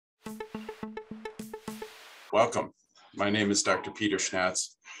Welcome. My name is Dr. Peter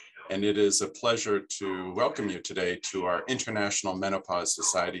Schnatz, and it is a pleasure to welcome you today to our International Menopause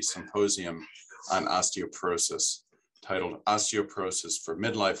Society Symposium on Osteoporosis, titled Osteoporosis for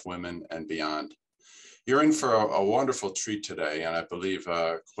Midlife Women and Beyond. You're in for a wonderful treat today, and I believe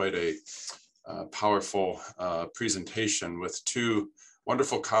quite a powerful presentation with two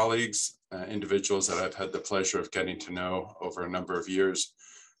wonderful colleagues, individuals that I've had the pleasure of getting to know over a number of years.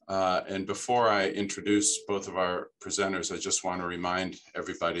 And before I introduce both of our presenters, I just want to remind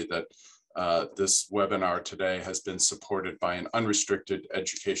everybody that this webinar today has been supported by an unrestricted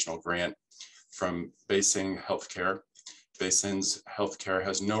educational grant from Basing Healthcare. Basing's Healthcare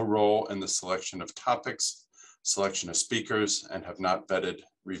has no role in the selection of topics, selection of speakers, and have not vetted,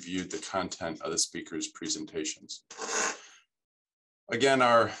 reviewed the content of the speakers' presentations. Again,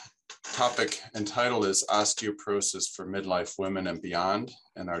 our topic and title is Osteoporosis for Midlife Women and Beyond,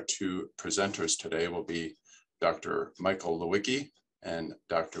 and our two presenters today will be Dr. Michael Lewicki and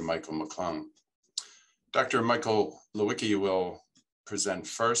Dr. Michael McClung. Dr. Michael Lewicki will present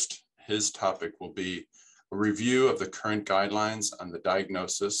first. His topic will be a review of the current guidelines on the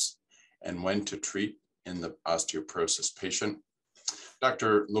diagnosis and when to treat in the osteoporosis patient.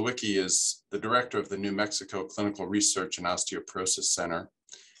 Dr. Lewicki is the director of the New Mexico Clinical Research and Osteoporosis Center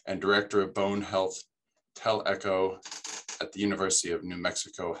and Director of Bone Health Tel-Echo at the University of New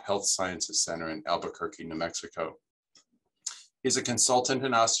Mexico Health Sciences Center in Albuquerque, New Mexico. He's a consultant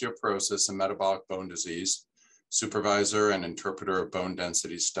in osteoporosis and metabolic bone disease, supervisor and interpreter of bone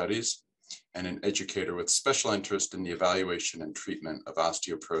density studies, and an educator with special interest in the evaluation and treatment of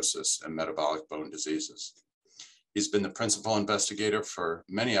osteoporosis and metabolic bone diseases. He's been the principal investigator for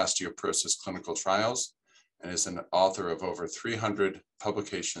many osteoporosis clinical trials and is an author of over 300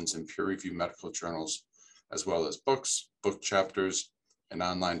 publications in peer-reviewed medical journals, as well as books, book chapters, and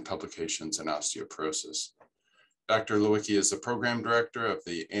online publications in osteoporosis. Dr. Lewicki is the program director of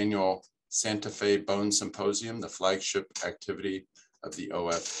the annual Santa Fe Bone Symposium, the flagship activity of the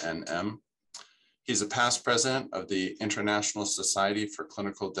OFNM. He's a past president of the International Society for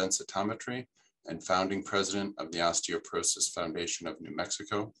Clinical Densitometry and founding president of the Osteoporosis Foundation of New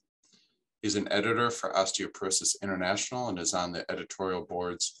Mexico. He's an editor for Osteoporosis International and is on the editorial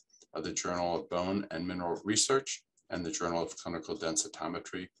boards of the Journal of Bone and Mineral Research and the Journal of Clinical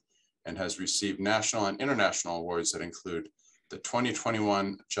Densitometry, and has received national and international awards that include the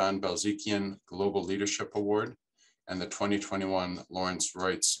 2021 John Belzikian Global Leadership Award and the 2021 Lawrence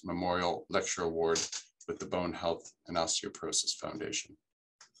Reutz Memorial Lecture Award with the Bone Health and Osteoporosis Foundation.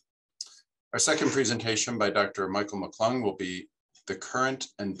 Our second presentation by Dr. Michael McClung will be the current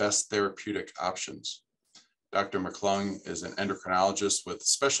and best therapeutic options. Dr. McClung is an endocrinologist with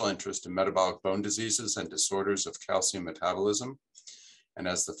special interest in metabolic bone diseases and disorders of calcium metabolism. And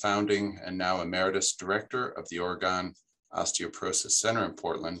as the founding and now emeritus director of the Oregon Osteoporosis Center in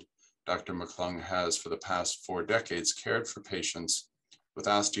Portland, Dr. McClung has for the past 4 decades cared for patients with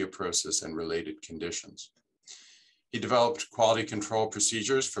osteoporosis and related conditions. He developed quality control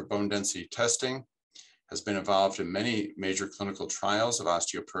procedures for bone density testing, has been involved in many major clinical trials of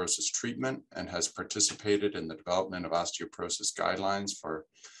osteoporosis treatment, and has participated in the development of osteoporosis guidelines for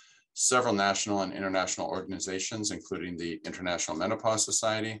several national and international organizations, including the International Menopause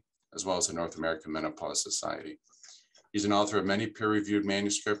Society, as well as the North American Menopause Society. He's an author of many peer-reviewed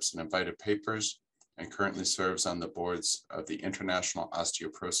manuscripts and invited papers, and currently serves on the boards of the International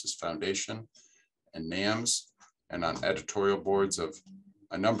Osteoporosis Foundation and NAMS, and on editorial boards of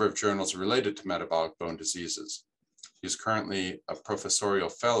a number of journals related to metabolic bone diseases. He's currently a professorial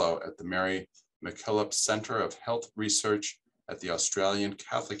fellow at the Mary MacKillop Centre of Health Research at the Australian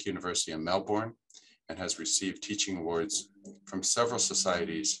Catholic University in Melbourne, and has received teaching awards from several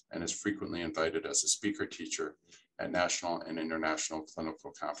societies and is frequently invited as a speaker teacher at national and international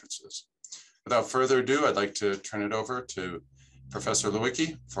clinical conferences. Without further ado, I'd like to turn it over to Professor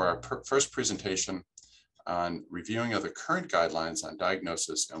Lewicki for our first presentation on reviewing of the current guidelines on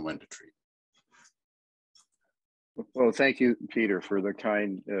diagnosis and when to treat. Well, thank you, Peter, for the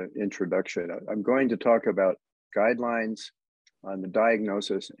kind introduction. I'm going to talk about guidelines on the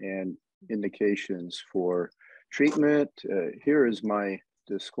diagnosis and indications for treatment. Here is my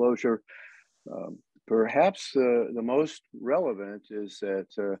disclosure. Perhaps the most relevant is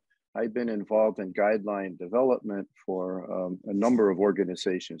that I've been involved in guideline development for a number of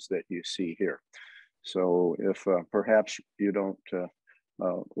organizations that you see here. So if perhaps you don't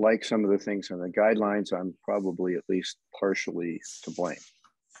like some of the things in the guidelines, I'm probably at least partially to blame.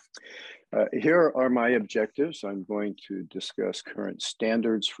 Here are my objectives. I'm going to discuss current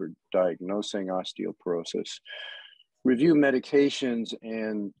standards for diagnosing osteoporosis, review medications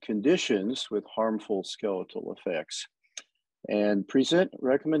and conditions with harmful skeletal effects, and present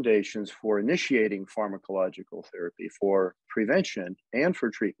recommendations for initiating pharmacological therapy for prevention and for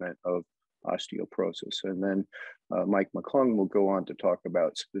treatment of osteoporosis. And then Mike McClung will go on to talk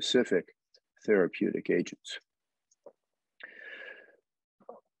about specific therapeutic agents.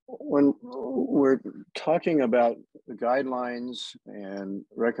 When we're talking about the guidelines and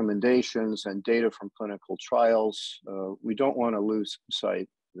recommendations and data from clinical trials, we don't want to lose sight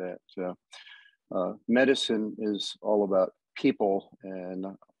that medicine is all about people, and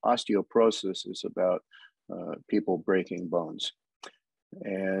osteoporosis is about people breaking bones.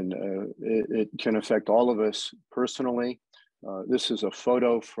 And it can affect all of us personally. This is a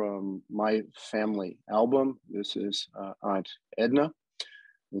photo from my family album. This is Aunt Edna.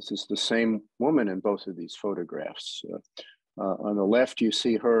 This is the same woman in both of these photographs. On the left, you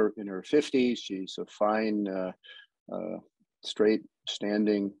see her in her 50s. She's a fine, straight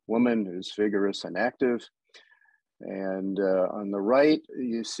standing woman who's vigorous and active. And on the right,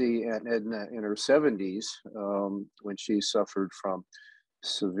 you see Aunt Edna in her 70s when she suffered from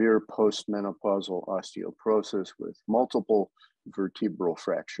severe postmenopausal osteoporosis with multiple vertebral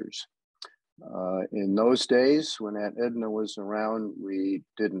fractures. In those days, when Aunt Edna was around, we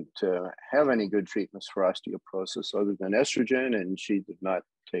didn't have any good treatments for osteoporosis other than estrogen, and she did not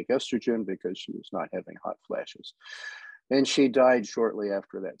take estrogen because she was not having hot flashes. And she died shortly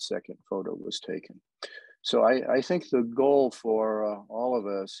after that second photo was taken. So I think the goal for all of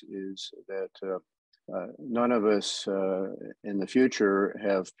us is that none of us in the future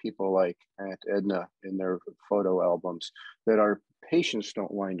have people like Aunt Edna in their photo albums, that our patients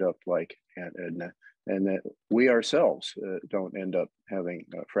don't wind up like Aunt Edna, and that we ourselves don't end up having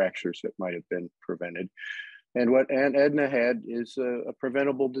fractures that might have been prevented. And what Aunt Edna had is a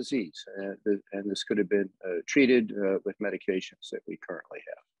preventable disease, and this could have been treated with medications that we currently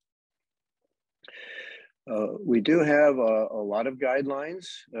have. We do have a lot of guidelines.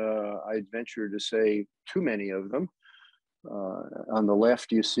 I'd venture to say too many of them. On the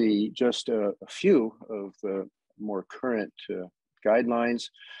left, you see just a few of the more current guidelines.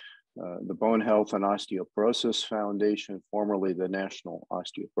 The Bone Health and Osteoporosis Foundation, formerly the National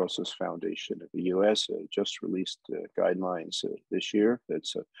Osteoporosis Foundation of the US, just released guidelines this year.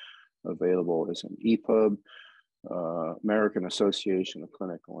 That's available as an EPUB. American Association of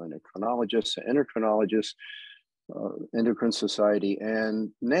Clinical Endocrinologists, Endocrinologists, Endocrine Society,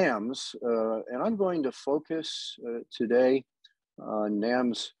 and NAMS. And I'm going to focus today on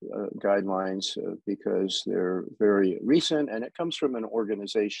NAMS guidelines because they're very recent, and it comes from an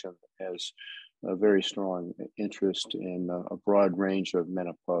organization that has a very strong interest in a broad range of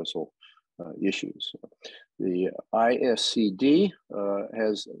menopausal issues. The ISCD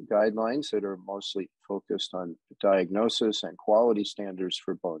has guidelines that are mostly focused on diagnosis and quality standards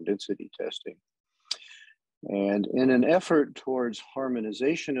for bone density testing. And in an effort towards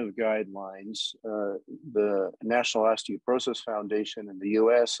harmonization of guidelines, the National Osteoporosis Foundation in the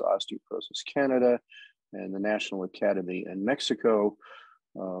US, Osteoporosis Canada, and the National Academy in Mexico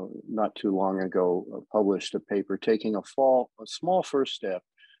not too long ago published a paper taking a small first step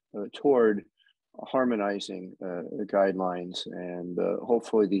toward harmonizing guidelines, and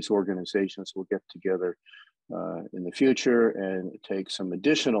hopefully these organizations will get together in the future and take some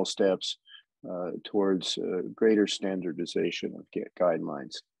additional steps towards greater standardization of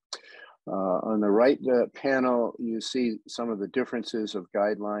guidelines. On the right panel, you see some of the differences of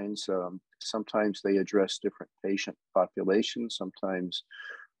guidelines. Sometimes they address different patient populations, sometimes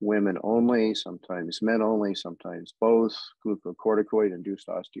women only, sometimes men only, sometimes both, glucocorticoid-induced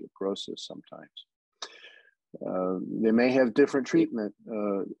osteoporosis sometimes. They may have different treatment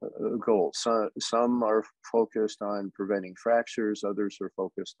goals. Some are focused on preventing fractures, others are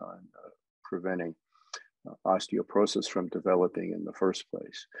focused on preventing osteoporosis from developing in the first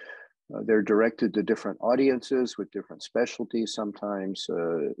place. They're directed to different audiences with different specialties sometimes.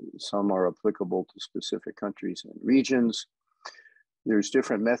 Some are applicable to specific countries and regions. There's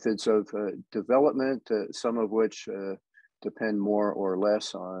different methods of development, some of which depend more or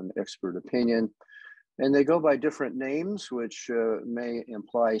less on expert opinion. And they go by different names, which may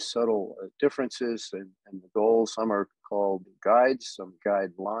imply subtle differences in the goals. Some are called guides, some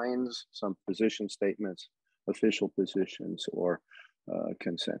guidelines, some position statements, official positions, or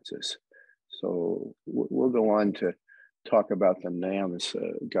consensus. So we'll go on to talk about the NAMS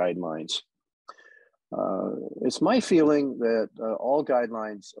guidelines. It's my feeling that all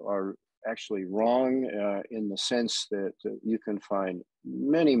guidelines are actually wrong in the sense that you can find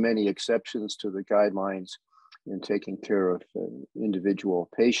many exceptions to the guidelines in taking care of individual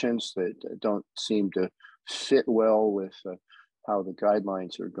patients that don't seem to fit well with how the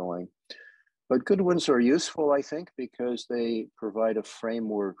guidelines are going. But good ones are useful, I think, because they provide a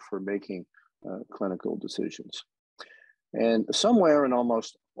framework for making clinical decisions. And somewhere in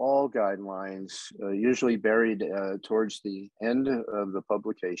almost all guidelines, usually buried towards the end of the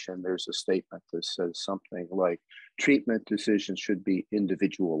publication, there's a statement that says something like treatment decisions should be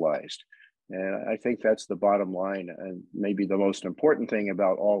individualized. And I think that's the bottom line and maybe the most important thing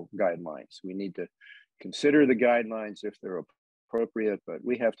about all guidelines. We need to consider the guidelines if they're appropriate, but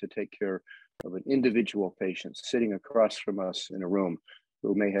we have to take care of an individual patient sitting across from us in a room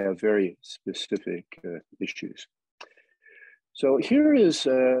who may have very specific issues. So here is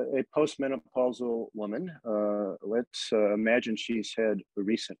a postmenopausal woman. Let's imagine she's had a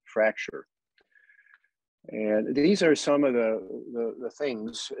recent fracture. And these are some of the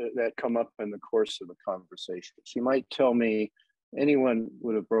things that come up in the course of the conversation. She might tell me, anyone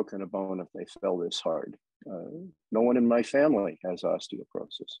would have broken a bone if they fell this hard. No one in my family has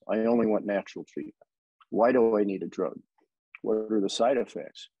osteoporosis. I only want natural treatment. Why do I need a drug? What are the side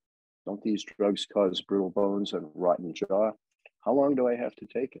effects? Don't these drugs cause brittle bones and rotten jaw? How long do I have to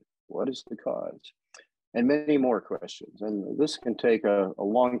take it? What is the cause? And many more questions. And this can take a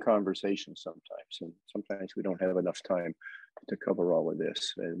long conversation sometimes. And sometimes we don't have enough time to cover all of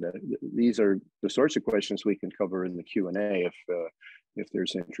this. And these are the sorts of questions we can cover in the Q&A if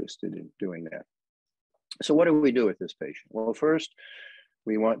there's interested in doing that. So what do we do with this patient? Well, first,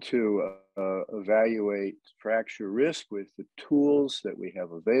 we want to evaluate fracture risk with the tools that we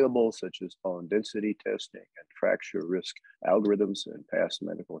have available, such as bone density testing and fracture risk algorithms and past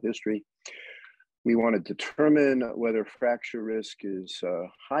medical history. We want to determine whether fracture risk is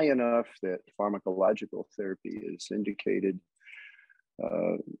high enough that pharmacological therapy is indicated.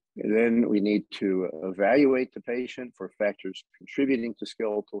 Then we need to evaluate the patient for factors contributing to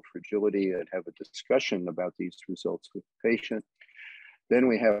skeletal fragility and have a discussion about these results with the patient. Then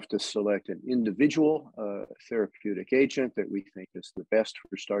we have to select an individual therapeutic agent that we think is the best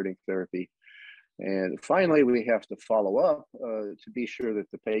for starting therapy. And finally, we have to follow up to be sure that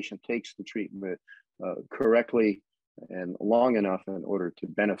the patient takes the treatment correctly and long enough in order to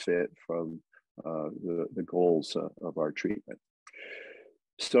benefit from the goals of our treatment.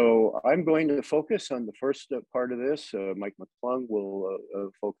 So I'm going to focus on the first part of this. Mike McClung will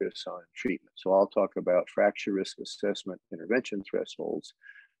focus on treatment. So I'll talk about fracture risk assessment, intervention thresholds,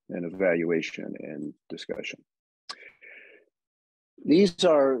 and evaluation and discussion. These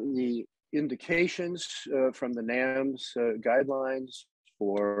are the indications from the NAMS guidelines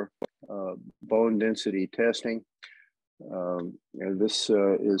for bone density testing. And this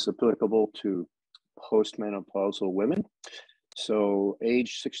is applicable to postmenopausal women. So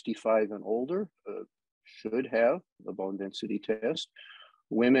age 65 and older should have a bone density test.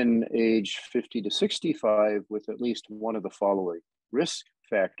 Women age 50 to 65 with at least one of the following risk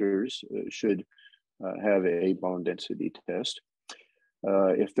factors should have a bone density test.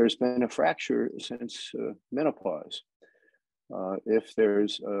 If there's been a fracture since menopause, if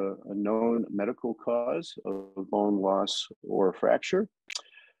there's a known medical cause of bone loss or fracture,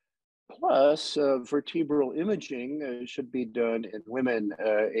 plus vertebral imaging should be done in women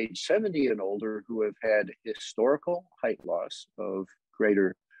age 70 and older who have had historical height loss of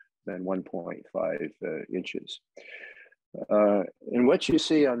greater than 1.5 inches. And what you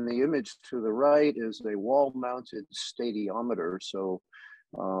see on the image to the right is a wall-mounted stadiometer. So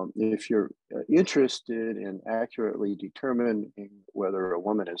if you're interested in accurately determining whether a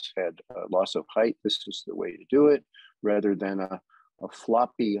woman has had loss of height, this is the way to do it, rather than a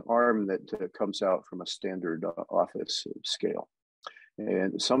floppy arm that comes out from a standard office scale.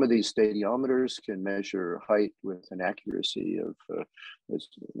 And some of these stadiometers can measure height with an accuracy of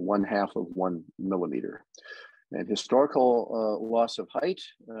 1/2 of 1 millimeter. And historical loss of height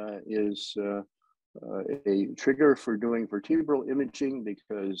is a trigger for doing vertebral imaging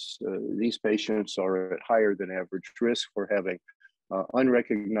because these patients are at higher than average risk for having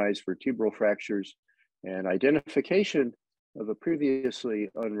unrecognized vertebral fractures, and identification of a previously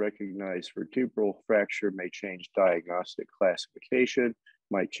unrecognized vertebral fracture may change diagnostic classification,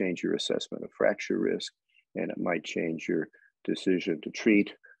 might change your assessment of fracture risk, and it might change your decision to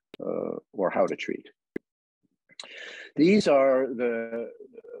treat or how to treat. These are the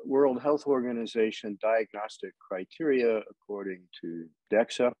World Health Organization diagnostic criteria according to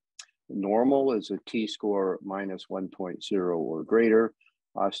DEXA. Normal is a T-score minus 1.0 or greater.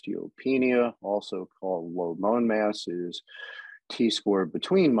 Osteopenia, also called low bone mass, is T-score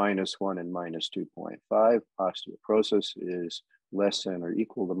between -1 and -2.5. Osteoporosis is less than or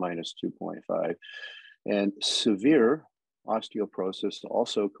equal to -2.5. And severe osteoporosis,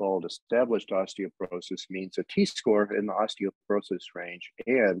 also called established osteoporosis, means a T-score in the osteoporosis range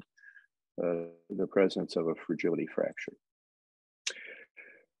and the presence of a fragility fracture.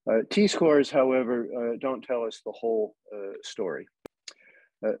 T-scores, however, don't tell us the whole story.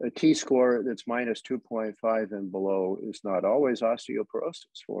 A T-score that's minus 2.5 and below is not always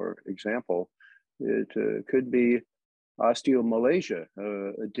osteoporosis. For example, it could be osteomalacia,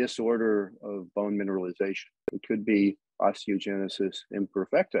 a disorder of bone mineralization. It could be osteogenesis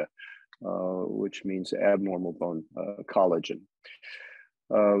imperfecta, which means abnormal bone collagen.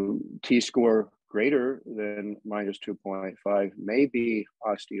 T-score greater than minus 2.5 may be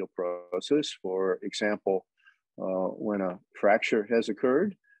osteoporosis. For example, when a fracture has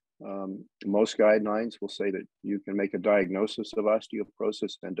occurred, most guidelines will say that you can make a diagnosis of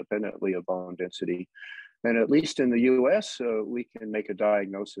osteoporosis independently of bone density. And at least in the US, we can make a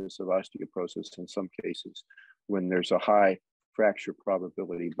diagnosis of osteoporosis in some cases when there's a high fracture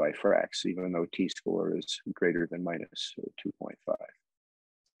probability by FRAX, even though T-score is greater than minus 2.5.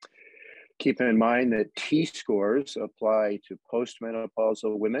 Keep in mind that T-scores apply to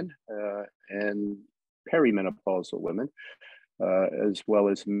postmenopausal women and perimenopausal women, as well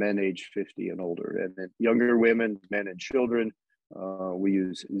as men aged 50 and older. And in younger women, men and children, we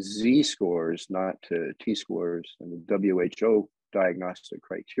use Z-scores, not T-scores, and the WHO diagnostic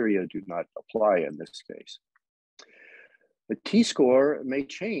criteria do not apply in this case. The T-score may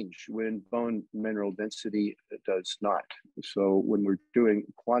change when bone mineral density does not. So when we're doing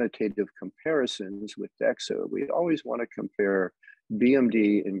quantitative comparisons with DEXA, we always want to compare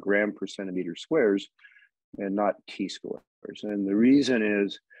BMD in gram per centimeter squares and not T-scores. And the reason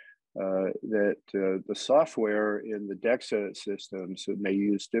is that the software in the DEXA systems may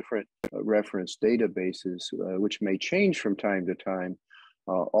use different reference databases, which may change from time to time,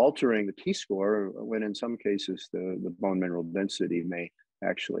 altering the T-score when in some cases the bone mineral density may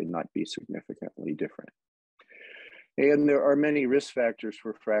actually not be significantly different. And there are many risk factors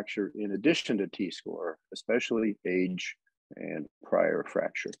for fracture in addition to T-score, especially age and prior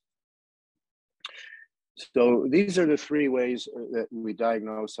fracture. So these are the three ways that we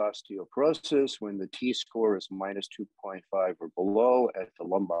diagnose osteoporosis: when the T-score is minus 2.5 or below at the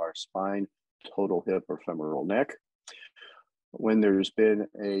lumbar spine, total hip or femoral neck; when there's been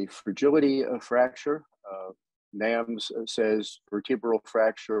a fragility of fracture, NAMS says vertebral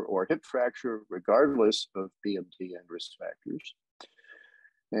fracture or hip fracture, regardless of BMD and risk factors.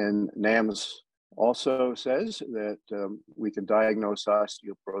 And NAMS also says that we can diagnose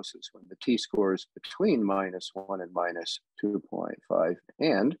osteoporosis when the T-score is between minus 1 and minus 2.5,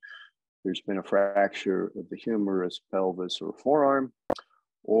 and there's been a fracture of the humerus, pelvis, or forearm,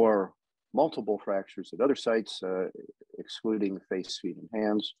 or multiple fractures at other sites, excluding the face, feet, and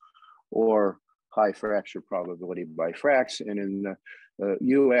hands, or high fracture probability by FRAX. And in the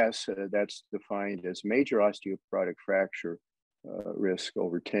US, that's defined as major osteoporotic fracture risk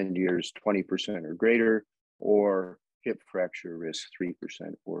over 10 years, 20% or greater, or hip fracture risk 3%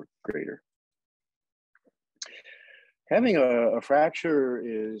 or greater. Having a fracture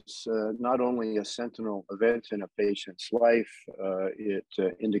is not only a sentinel event in a patient's life, it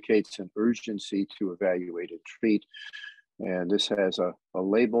indicates an urgency to evaluate and treat. And this has a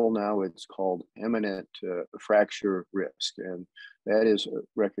label now. It's called imminent fracture risk. And that is a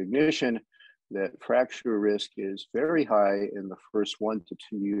recognition that fracture risk is very high in the first 1 to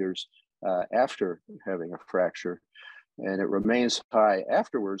 2 years after having a fracture. And it remains high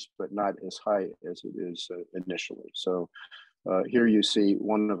afterwards, but not as high as it is initially. So here you see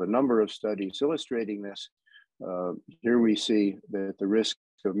one of a number of studies illustrating this. Here we see that the risk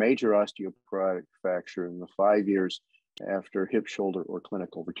of major osteoporotic fracture in the 5 years after hip, shoulder, or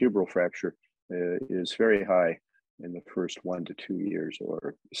clinical vertebral fracture is very high in the first 1 to 2 years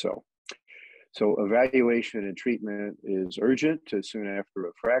or so. So evaluation and treatment is urgent soon after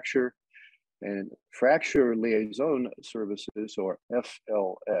a fracture. And fracture liaison services, or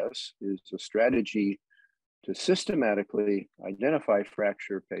FLS, is a strategy to systematically identify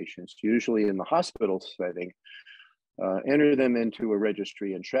fracture patients, usually in the hospital setting, enter them into a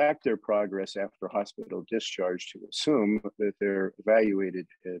registry and track their progress after hospital discharge to assume that they're evaluated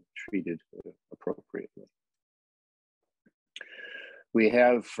and treated appropriately. We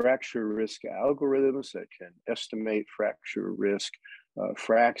have fracture risk algorithms that can estimate fracture risk.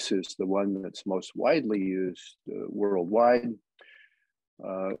 FRAX is the one that's most widely used worldwide.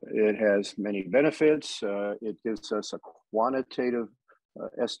 It has many benefits. It gives us a quantitative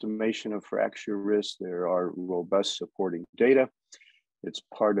estimation of fracture risk. There are robust supporting data. It's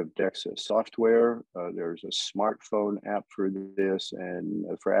part of DEXA software. There's a smartphone app for this, and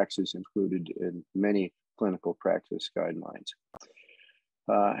FRAX is included in many clinical practice guidelines.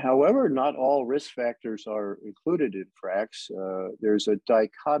 However, not all risk factors are included in FRAX. There's a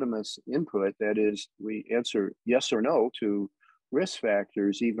dichotomous input, that is, we answer yes or no to risk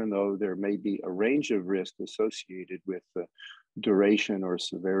factors, even though there may be a range of risk associated with the duration or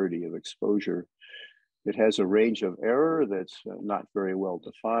severity of exposure. It has a range of error that's not very well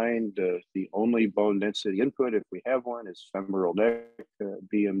defined. The only bone density input, if we have one, is femoral neck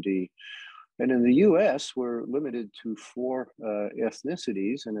BMD. And in the US, we're limited to 4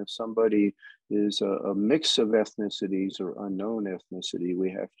 ethnicities. And if somebody is a mix of ethnicities or unknown ethnicity,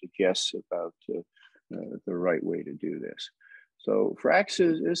 we have to guess about the right way to do this. So FRAX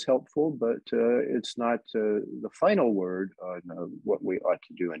is helpful, but it's not the final word on what we ought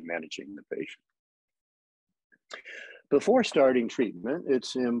to do in managing the patient. Before starting treatment,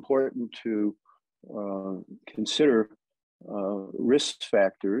 it's important to consider risk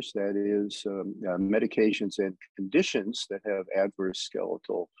factors, that is, medications and conditions that have adverse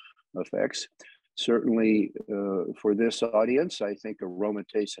skeletal effects. Certainly for this audience, I think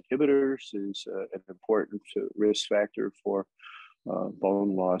aromatase inhibitors is an important risk factor for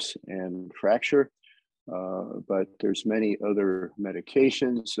bone loss and fracture. But there's many other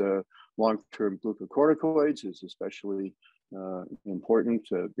medications. Long-term glucocorticoids is especially important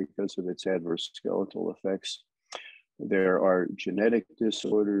because of its adverse skeletal effects. There are genetic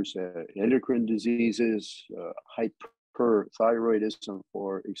disorders, endocrine diseases, hyperthyroidism,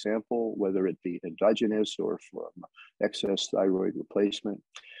 for example, whether it be endogenous or from excess thyroid replacement.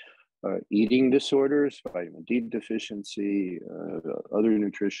 Eating disorders, vitamin D deficiency, other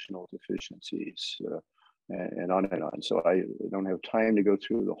nutritional deficiencies, and on and on. So I don't have time to go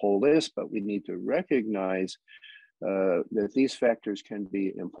through the whole list, but we need to recognize that these factors can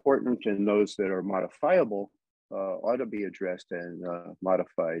be important, and those that are modifiable ought to be addressed and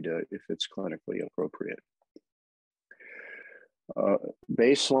modified if it's clinically appropriate.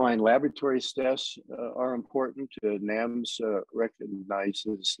 Baseline laboratory tests are important. NAMS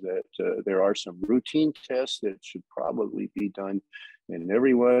recognizes that there are some routine tests that should probably be done in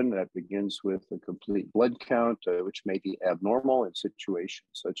everyone. That begins with a complete blood count, which may be abnormal in situations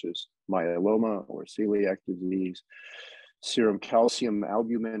such as myeloma or celiac disease. Serum calcium,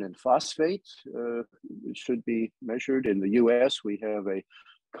 albumin, and phosphate should be measured. In the US, we have a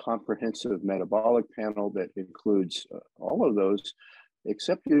comprehensive metabolic panel that includes all of those,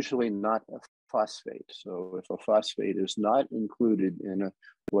 except usually not a phosphate. So if a phosphate is not included in a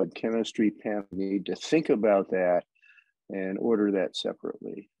blood chemistry panel, we need to think about that and order that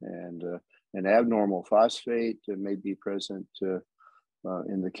separately. And an abnormal phosphate may be present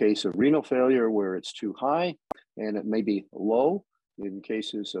in the case of renal failure where it's too high, and it may be low in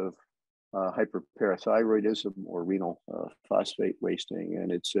cases of hyperparathyroidism or renal phosphate wasting.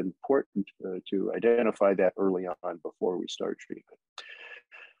 And it's important to identify that early on before we start treatment.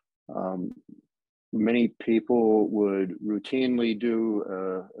 Many people would routinely do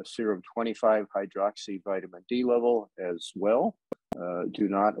a serum 25 hydroxy vitamin D level as well. Do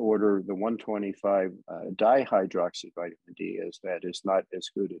not order the 125 dihydroxy vitamin D, as that is not as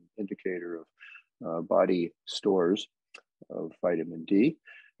good an indicator of body stores of vitamin D.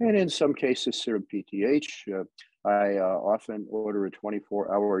 And in some cases, serum PTH. I often order a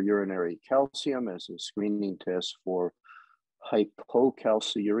 24-hour urinary calcium as a screening test for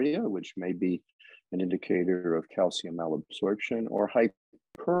hypocalciuria, which may be an indicator of calcium malabsorption, or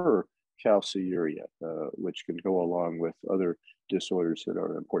hypercalciuria, which can go along with other disorders that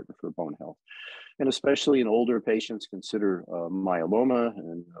are important for bone health. And especially in older patients, consider myeloma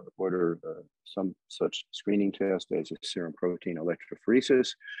and order some such screening test as a serum protein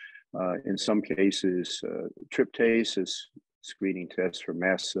electrophoresis. In some cases, tryptase is screening test for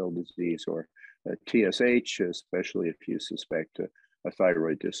mast cell disease, or TSH, especially if you suspect a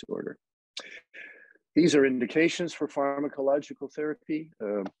thyroid disorder. These are indications for pharmacological therapy.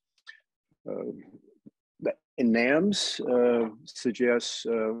 In NAMS suggests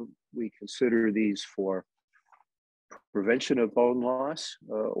we consider these for prevention of bone loss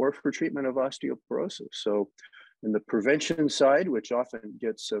or for treatment of osteoporosis. So in the prevention side, which often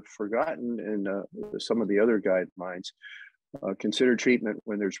gets forgotten in some of the other guidelines, consider treatment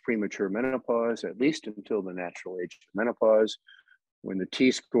when there's premature menopause, at least until the natural age of menopause. When the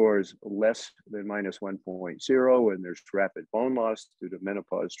T-score is less than minus 1.0 and there's rapid bone loss due to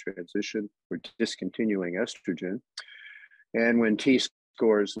menopause transition or discontinuing estrogen, and when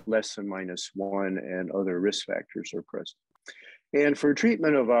T-score is less than minus 1 and other risk factors are present. And for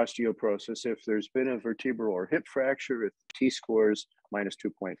treatment of osteoporosis, if there's been a vertebral or hip fracture, if the T-score is minus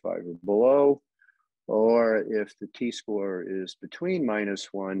 2.5 or below, or if the T-score is between minus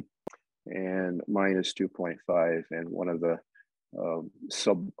 1 and mine is 2.5, and one of the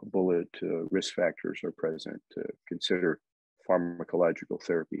sub-bullet risk factors are present to consider pharmacological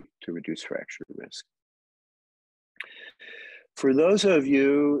therapy to reduce fracture risk. For those of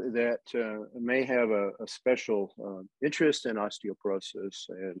you that may have a special interest in osteoporosis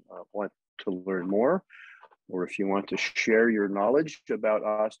and want to learn more, or if you want to share your knowledge about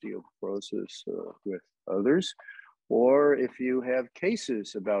osteoporosis with others, or if you have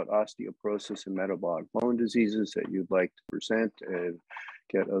cases about osteoporosis and metabolic bone diseases that you'd like to present and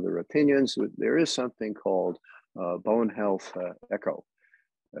get other opinions, there is something called Bone Health Echo.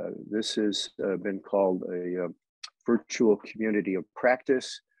 This has been called a virtual community of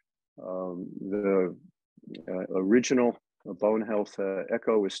practice. The original Bone Health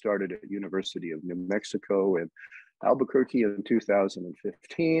Echo was started at University of New Mexico in Albuquerque in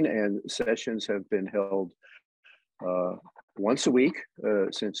 2015, and sessions have been held once a week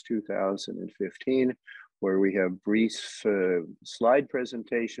since 2015, where we have brief slide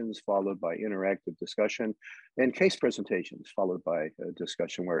presentations followed by interactive discussion, and case presentations followed by a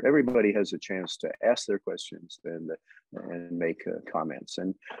discussion where everybody has a chance to ask their questions and make comments.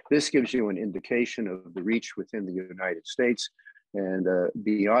 And this gives you an indication of the reach within the United States. And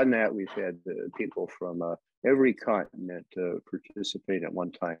beyond that, we've had people from every continent participate at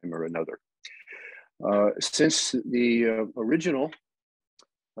one time or another. Since the original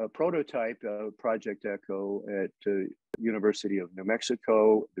prototype Project Echo at University of New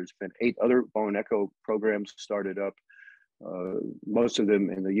Mexico, there's been 8 other bone echo programs started up, most of them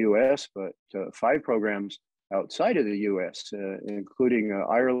in the US, but 5 programs outside of the US, including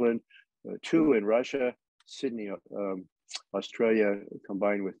Ireland, 2 in Russia, Sydney, Australia,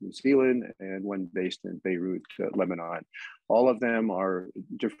 combined with New Zealand, and 1 based in Beirut, Lebanon. All of them are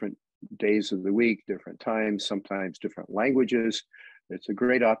different days of the week, different times, sometimes different languages. It's a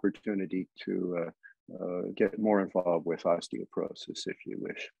great opportunity to get more involved with osteoporosis if you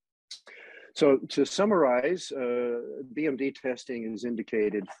wish. So to summarize, BMD testing is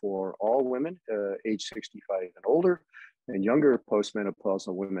indicated for all women age 65 and older, and younger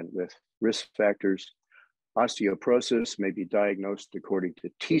postmenopausal women with risk factors. Osteoporosis may be diagnosed according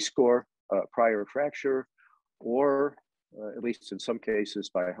to T-score, prior fracture, or at least in some cases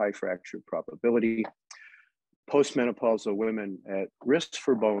by high fracture probability. Postmenopausal women at risk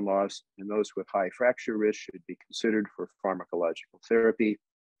for bone loss and those with high fracture risk should be considered for pharmacological therapy.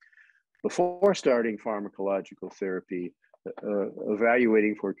 Before starting pharmacological therapy,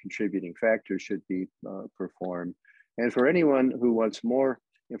 evaluating for contributing factors should be performed. And for anyone who wants more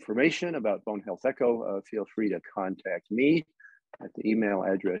information about Bone Health Echo, feel free to contact me at the email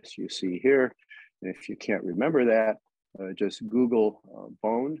address you see here. And if you can't remember that, just Google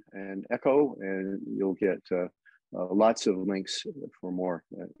bone and echo, and you'll get lots of links for more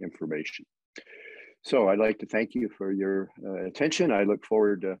information. So I'd like to thank you for your attention. I look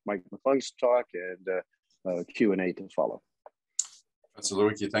forward to Mike McClung's talk and Q&A to follow. Professor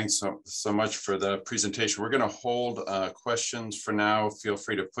Lewicki, thanks so much for the presentation. We're going to hold questions for now. Feel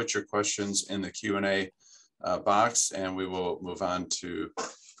free to put your questions in the Q&A box, and we will move on to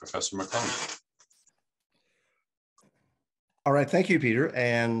Professor McClung. All right, thank you, Peter,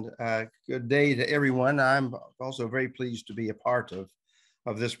 and good day to everyone. I'm also very pleased to be a part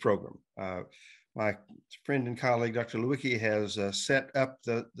of this program. My friend and colleague, Dr. Lewicki, has set up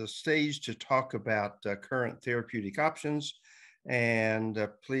the stage to talk about current therapeutic options. And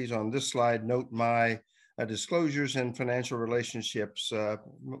please, on this slide, note my disclosures and financial relationships,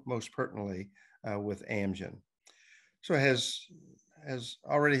 most pertinently with Amgen. So as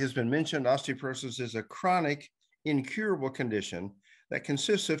already has been mentioned, osteoporosis is a chronic, incurable condition that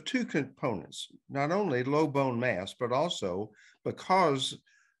consists of 2 components, not only low bone mass, but also because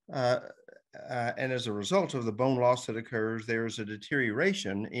and as a result of the bone loss that occurs, there is a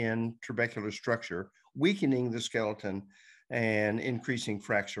deterioration in trabecular structure, weakening the skeleton and increasing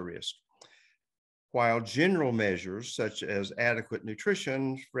fracture risk. While general measures such as adequate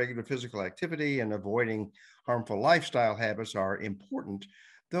nutrition, regular physical activity, and avoiding harmful lifestyle habits are important,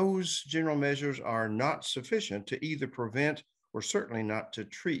 those general measures are not sufficient to either prevent or certainly not to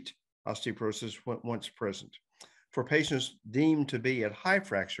treat osteoporosis once present. For patients deemed to be at high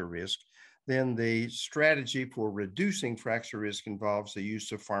fracture risk, then the strategy for reducing fracture risk involves the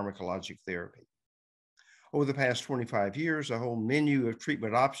use of pharmacologic therapy. Over the past 25 years, a whole menu of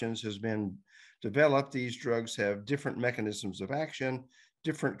treatment options has been developed. These drugs have different mechanisms of action,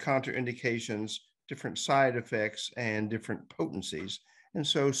 different contraindications, different side effects, and different potencies. And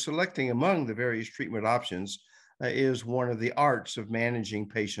so selecting among the various treatment options is one of the arts of managing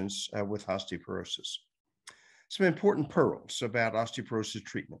patients with osteoporosis. Some important pearls about osteoporosis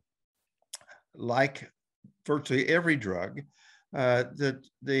treatment. like virtually every drug,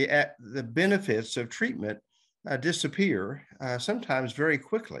 the benefits of treatment disappear sometimes very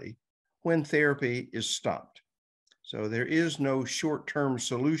quickly when therapy is stopped. So there is no short-term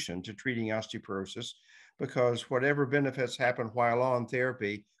solution to treating osteoporosis because whatever benefits happen while on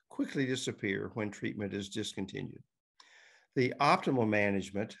therapy quickly disappear when treatment is discontinued. The optimal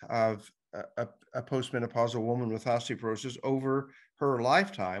management of a postmenopausal woman with osteoporosis over her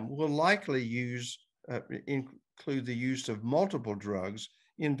lifetime will likely include the use of multiple drugs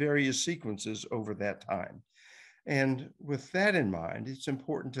in various sequences over that time. And with that in mind, it's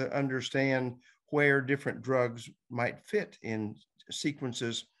important to understand where different drugs might fit in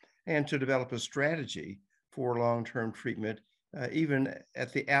sequences and to develop a strategy for long-term treatment, even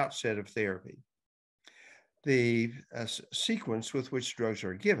at the outset of therapy. The sequence with which drugs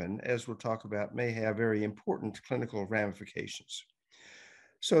are given, as we'll talk about, may have very important clinical ramifications.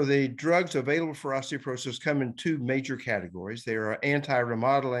 So the drugs available for osteoporosis come in two major categories. There are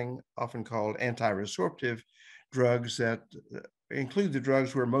anti-remodeling, often called anti-resorptive drugs that include the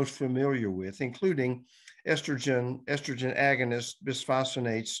drugs we're most familiar with, including estrogen agonists,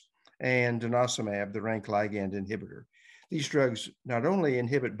 bisphosphonates, and denosumab, the rank ligand inhibitor. These drugs not only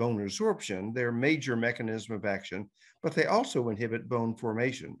inhibit bone resorption, their major mechanism of action, but they also inhibit bone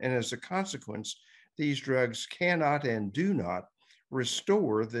formation. And as a consequence, these drugs cannot and do not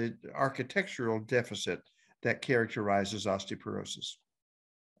restore the architectural deficit that characterizes osteoporosis.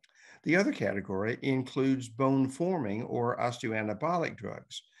 The other category includes bone-forming or osteoanabolic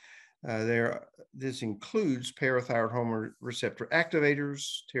drugs. This includes parathyroid hormone receptor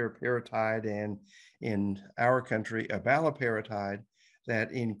activators, teriparatide, and in our country, abaloparatide,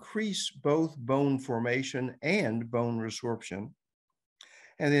 that increase both bone formation and bone resorption.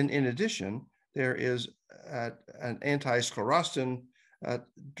 And then in addition, there is an anti-sclerostin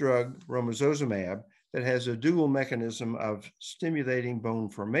drug, romosozumab, that has a dual mechanism of stimulating bone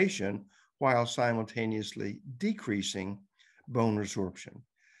formation while simultaneously decreasing bone resorption.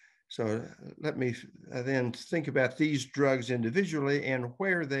 So let me then think about these drugs individually and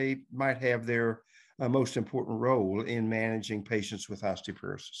where they might have their most important role in managing patients with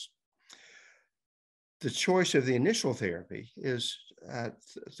osteoporosis. The choice of the initial therapy is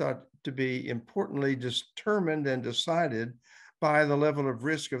thought to be importantly determined and decided by the level of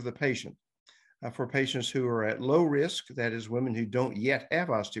risk of the patient. For patients who are at low risk, that is women who don't yet have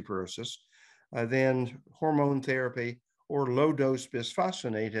osteoporosis, then hormone therapy or low-dose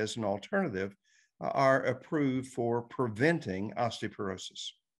bisphosphonate as an alternative are approved for preventing osteoporosis.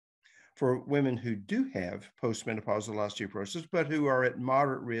 For women who do have postmenopausal osteoporosis, but who are at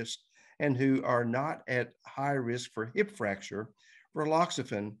moderate risk and who are not at high risk for hip fracture,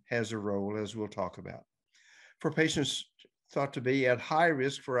 raloxifene has a role, as we'll talk about. For patients thought to be at high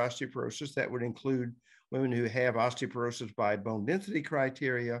risk for osteoporosis, that would include women who have osteoporosis by bone density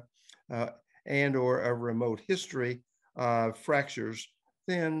criteria and or a remote history of fractures,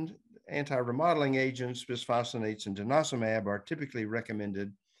 then anti-remodeling agents, bisphosphonates and denosumab are typically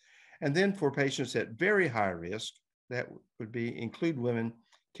recommended. And then for patients at very high risk, that would include women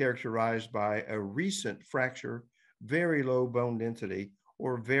characterized by a recent fracture, very low bone density,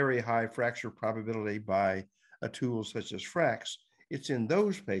 or very high fracture probability by a tool such as FRAX. It's in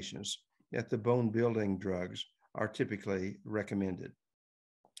those patients that the bone building drugs are typically recommended.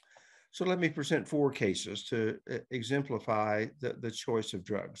 So let me present 4 cases to exemplify the choice of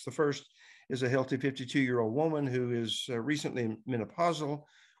drugs. The first is a healthy 52-year-old woman who is recently menopausal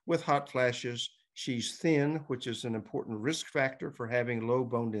with hot flashes. She's thin, which is an important risk factor for having low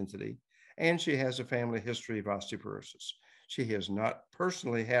bone density, and she has a family history of osteoporosis. She has not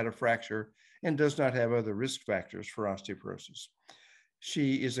personally had a fracture and does not have other risk factors for osteoporosis.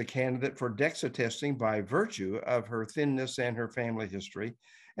 She is a candidate for DEXA testing by virtue of her thinness and her family history,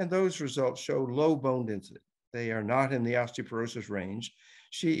 and those results show low bone density. They are not in the osteoporosis range.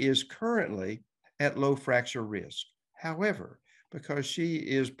 She is currently at low fracture risk. However, because she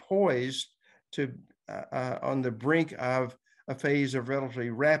is poised to on the brink of a phase of relatively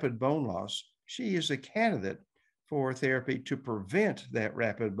rapid bone loss, she is a candidate for therapy to prevent that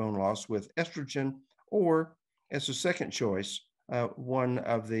rapid bone loss with estrogen, or as a second choice, one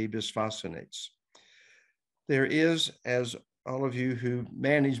of the bisphosphonates. There is, as all of you who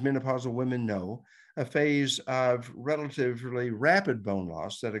manage menopausal women know, a phase of relatively rapid bone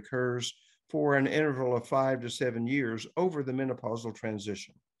loss that occurs for an interval of 5 to 7 years over the menopausal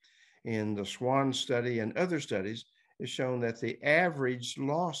transition. In the SWAN study and other studies, it's shown that the average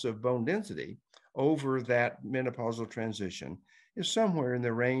loss of bone density over that menopausal transition is somewhere in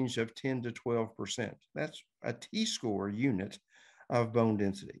the range of 10 to 12%. That's a T-score unit of bone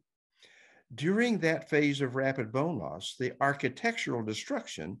density. During that phase of rapid bone loss, the architectural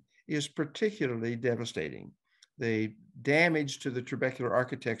destruction is particularly devastating. The damage to the trabecular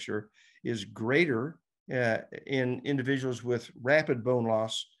architecture is greater in individuals with rapid bone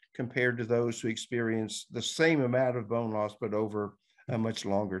loss compared to those who experience the same amount of bone loss, but over a much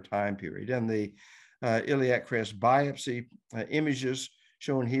longer time period. And the iliac crest biopsy images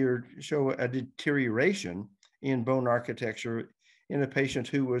shown here show a deterioration in bone architecture in a patient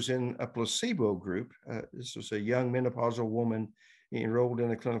who was in a placebo group. This was a young menopausal woman enrolled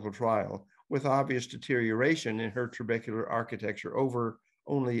in a clinical trial with obvious deterioration in her trabecular architecture over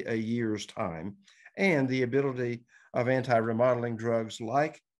only a year's time, and the ability of anti-remodeling drugs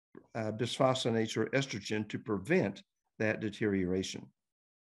like bisphosphonates or estrogen to prevent that deterioration.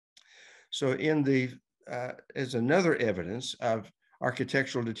 So as another evidence of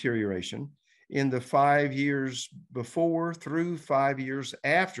architectural deterioration, in the 5 years before through 5 years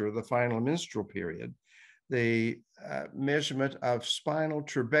after the final menstrual period, the measurement of spinal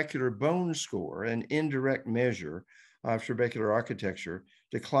trabecular bone score, an indirect measure of trabecular architecture,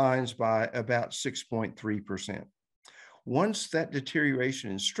 declines by about 6.3%. Once that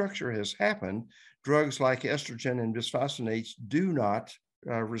deterioration in structure has happened, drugs like estrogen and bisphosphonates do not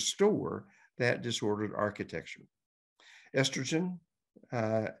restore that disordered architecture. Estrogen,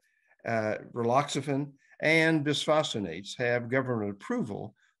 raloxifene, and bisphosphonates have government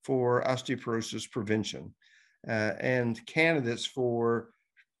approval for osteoporosis prevention. And candidates for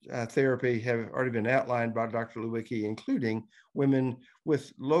therapy have already been outlined by Dr. Lewicki, including women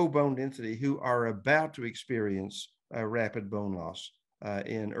with low bone density who are about to experience rapid bone loss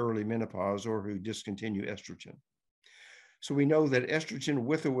in early menopause or who discontinue estrogen. So we know that estrogen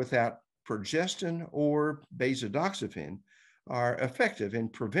with or without progestin or basidoxifene are effective in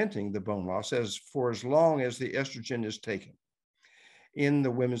preventing the bone loss for as long as the estrogen is taken. In the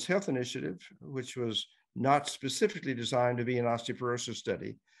Women's Health Initiative, which was not specifically designed to be an osteoporosis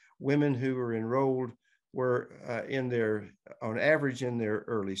study, women who were enrolled were on average in their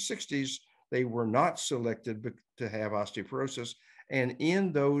early 60s. They were not selected to have osteoporosis. And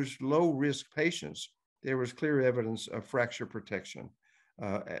in those low-risk patients, there was clear evidence of fracture protection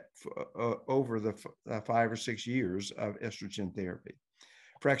over the 5 or 6 years of estrogen therapy.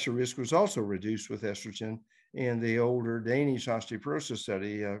 Fracture risk was also reduced with estrogen in the older Danish osteoporosis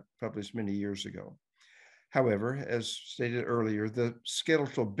study published many years ago. However, as stated earlier, the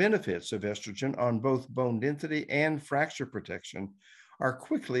skeletal benefits of estrogen on both bone density and fracture protection are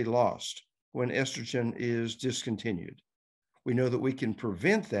quickly lost when estrogen is discontinued. We know that we can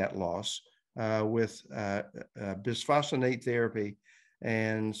prevent that loss with bisphosphonate therapy.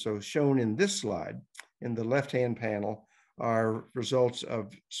 And so shown in this slide, in the left-hand panel, are results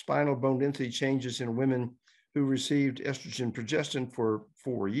of spinal bone density changes in women who received estrogen progestin for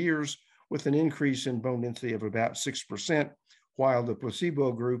 4 years, with an increase in bone density of about 6%, while the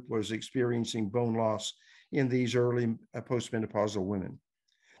placebo group was experiencing bone loss in these early postmenopausal women.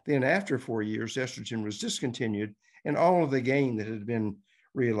 Then after 4 years, estrogen was discontinued, and all of the gain that had been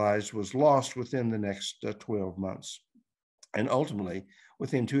realized was lost within the next 12 months. And ultimately,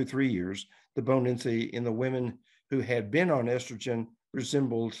 within 2 or 3 years, the bone density in the women who had been on estrogen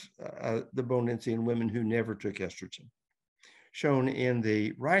resembled the bone density in women who never took estrogen. Shown in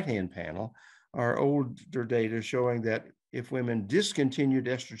the right-hand panel are older data showing that if women discontinued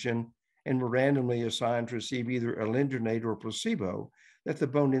estrogen and were randomly assigned to receive either alendronate or placebo, that the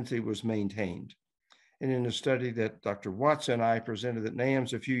bone density was maintained. And in a study that Dr. Watson and I presented at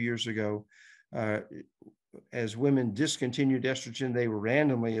NAMS a few years ago, as women discontinued estrogen, they were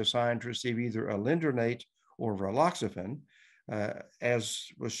randomly assigned to receive either alendronate or raloxifene. As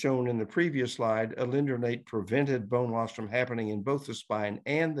was shown in the previous slide, alendronate prevented bone loss from happening in both the spine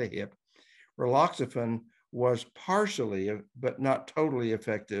and the hip. Raloxifene was partially, but not totally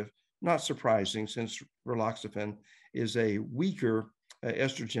effective, not surprising since raloxifene is a weaker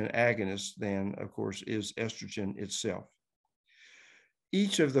estrogen agonist than, of course, is estrogen itself.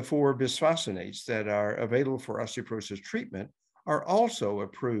 Each of the 4 bisphosphonates that are available for osteoporosis treatment are also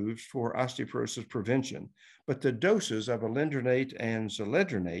approved for osteoporosis prevention, but the doses of alendronate and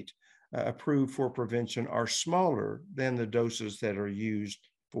zoledronate approved for prevention are smaller than the doses that are used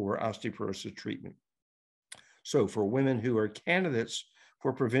for osteoporosis treatment. So for women who are candidates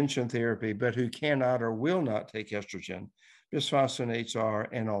for prevention therapy, but who cannot or will not take estrogen, bisphosphonates are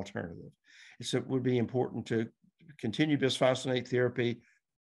an alternative. It would be important to continue bisphosphonate therapy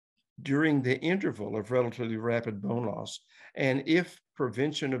during the interval of relatively rapid bone loss. And if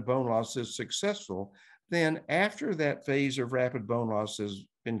prevention of bone loss is successful, then after that phase of rapid bone loss has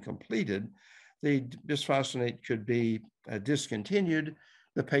been completed, the bisphosphonate could be discontinued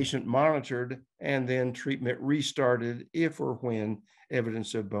the patient monitored, and then treatment restarted if or when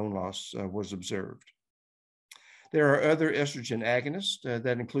evidence of bone loss was observed. There are other estrogen agonists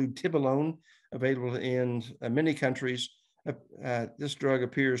that include tibolone, available in many countries. This drug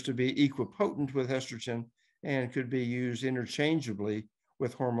appears to be equipotent with estrogen and could be used interchangeably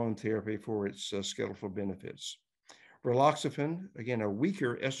with hormone therapy for its skeletal benefits. Raloxifene, again, a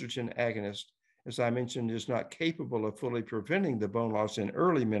weaker estrogen agonist, as I mentioned, is not capable of fully preventing the bone loss in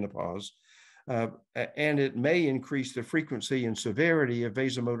early menopause, and it may increase the frequency and severity of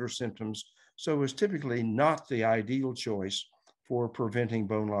vasomotor symptoms, so is typically not the ideal choice for preventing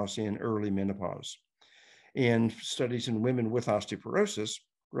bone loss in early menopause. In studies in women with osteoporosis,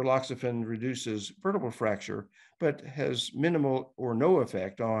 raloxifene reduces vertebral fracture, but has minimal or no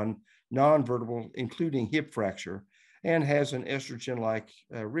effect on non-vertebral, including hip fracture, and has an estrogen-like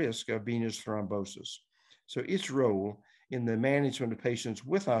risk of venous thrombosis. So its role in the management of patients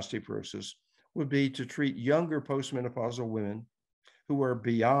with osteoporosis would be to treat younger postmenopausal women who are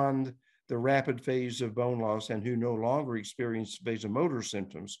beyond the rapid phase of bone loss and who no longer experience vasomotor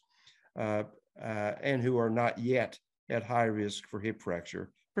symptoms, and who are not yet at high risk for hip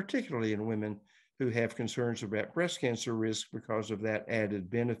fracture, particularly in women who have concerns about breast cancer risk because of that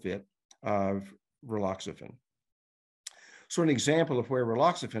added benefit of raloxifene. So an example of where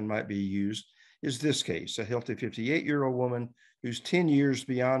raloxifene might be used is this case: a healthy 58-year-old woman who's 10 years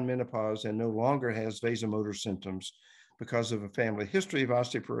beyond menopause and no longer has vasomotor symptoms. Because of a family history of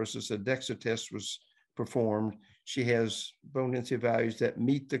osteoporosis, a DEXA test was performed. She has bone density values that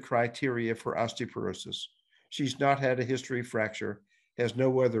meet the criteria for osteoporosis. She's not had a history of fracture, has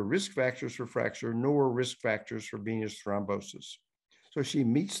no other risk factors for fracture, nor risk factors for venous thrombosis. So she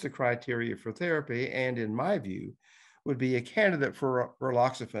meets the criteria for therapy, and in my view, would be a candidate for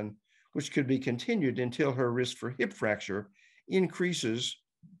raloxifene, which could be continued until her risk for hip fracture increases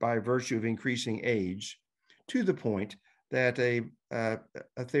by virtue of increasing age, to the point that a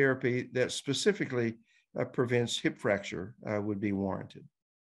therapy that specifically prevents hip fracture would be warranted.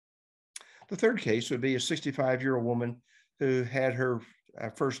 The third case would be a 65-year-old woman who had her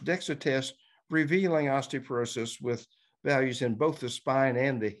first DEXA test revealing osteoporosis with values in both the spine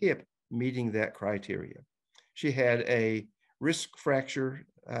and the hip meeting that criteria. She had a risk fracture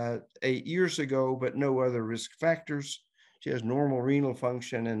 8 years ago, but no other risk factors. She has normal renal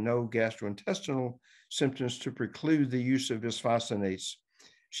function and no gastrointestinal symptoms to preclude the use of bisphosphonates.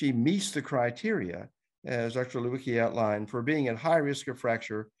 She meets the criteria, as Dr. Lewicki outlined, for being at high risk of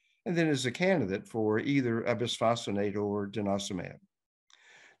fracture, and then is a candidate for either a bisphosphonate or denosumab.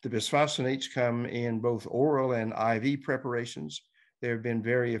 The bisphosphonates come in both oral and IV preparations. They have been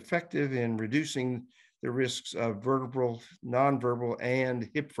very effective in reducing the risks of vertebral, non-verbal, and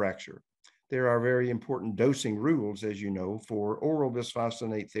hip fracture. There are very important dosing rules, as you know, for oral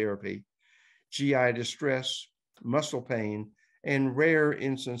bisphosphonate therapy. GI distress, muscle pain, and rare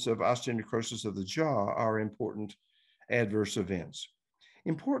instance of osteonecrosis of the jaw are important adverse events.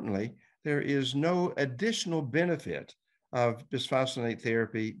 Importantly, there is no additional benefit of bisphosphonate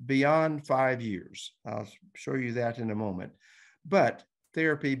therapy beyond 5 years. I'll show you that in a moment. But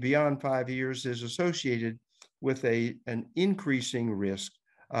therapy beyond 5 years is associated with an increasing risk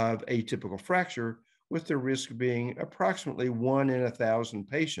of atypical fracture, with the risk being approximately 1 in 1,000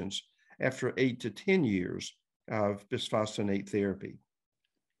 patients after 8 to 10 years of bisphosphonate therapy.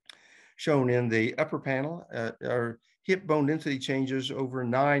 Shown in the upper panel are hip bone density changes over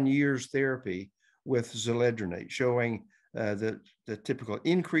 9 years therapy with zoledronate, showing the typical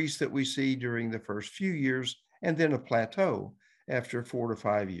increase that we see during the first few years, and then a plateau after 4 to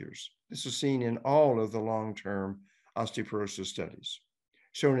 5 years. This is seen in all of the long-term osteoporosis studies.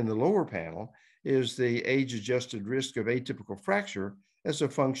 Shown in the lower panel is the age-adjusted risk of atypical fracture as a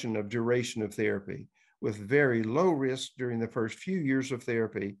function of duration of therapy, with very low risk during the first few years of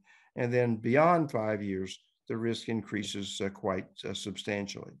therapy, and then beyond 5 years, the risk increases quite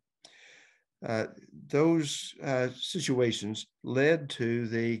substantially. Those situations led to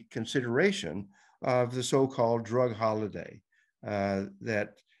the consideration of the so-called drug holiday,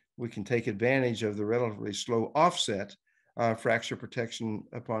 that we can take advantage of the relatively slow offset fracture protection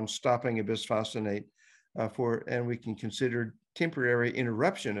upon stopping a bisphosphonate and we can consider temporary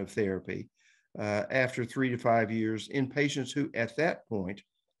interruption of therapy after 3 to 5 years in patients who at that point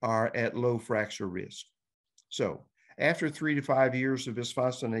are at low fracture risk. So after 3 to 5 years of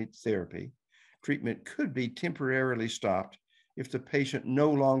bisphosphonate therapy, treatment could be temporarily stopped if the patient no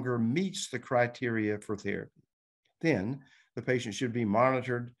longer meets the criteria for therapy. Then the patient should be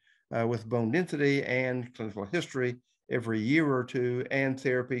monitored with bone density and clinical history every year or two, and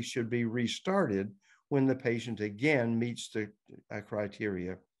therapy should be restarted when the patient again meets the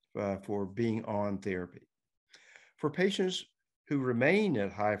criteria for being on therapy. For patients who remain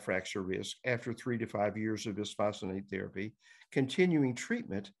at high fracture risk after 3 to 5 years of bisphosphonate therapy, continuing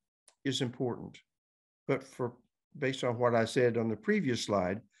treatment is important. But based on what I said on the previous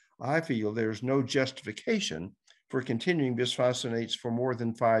slide, I feel there's no justification for continuing bisphosphonates for more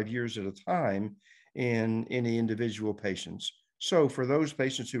than 5 years at a time in any individual patients. So for those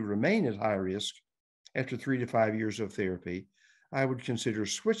patients who remain at high risk after 3 to 5 years of therapy, I would consider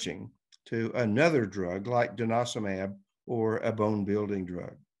switching to another drug like denosumab or a bone building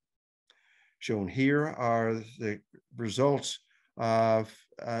drug. Shown here are the results of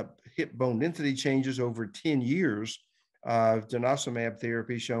hip bone density changes over 10 years of denosumab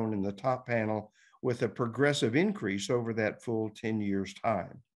therapy, shown in the top panel, with a progressive increase over that full 10 years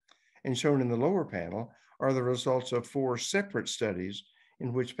time. And shown in the lower panel are the results of 4 separate studies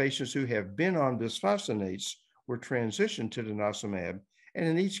in which patients who have been on bisphosphonates were transitioned to denosumab, and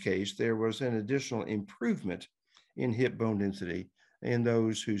in each case there was an additional improvement in hip bone density in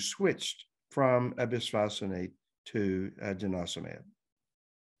those who switched from a bisphosphonate to denosumab.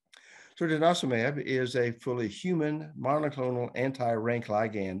 So denosumab is a fully human monoclonal anti-rank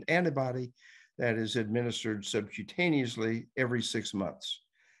ligand antibody that is administered subcutaneously every 6 months.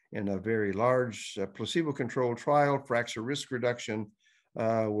 In a very large placebo-controlled trial, fracture risk reduction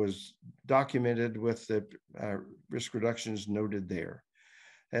was documented with the risk reductions noted there.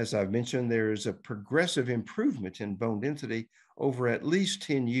 As I've mentioned, there is a progressive improvement in bone density over at least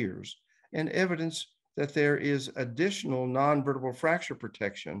 10 years, and evidence that there is additional non-vertebral fracture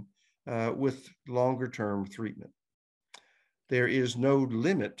protection with longer-term treatment. There is no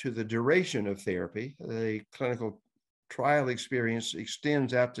limit to the duration of therapy. The clinical trial experience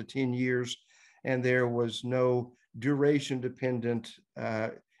extends out to 10 years, and there was no duration-dependent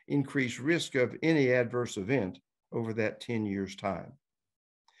increased risk of any adverse event over that 10 years' time.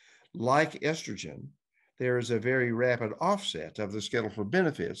 Like estrogen, there is a very rapid offset of the skeletal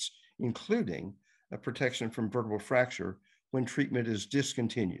benefits, including a protection from vertebral fracture when treatment is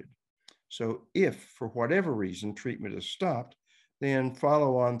discontinued. So if, for whatever reason, treatment is stopped, then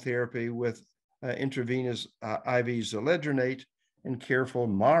follow-on therapy with intravenous IV zoledronate and careful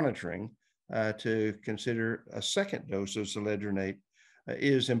monitoring to consider a second dose of zoledronate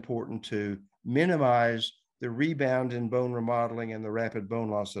is important to minimize the rebound in bone remodeling and the rapid bone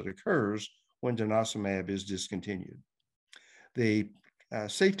loss that occurs when denosumab is discontinued. The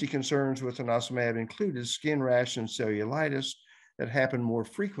safety concerns with denosumab included skin rash and cellulitis that happen more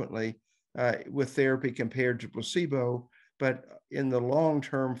frequently with therapy compared to placebo, but in the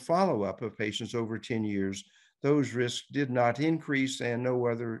long-term follow-up of patients over 10 years, those risks did not increase and no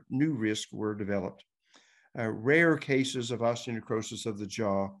other new risks were developed. Rare cases of osteonecrosis of the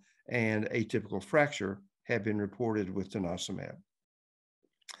jaw and atypical fracture have been reported with denosumab.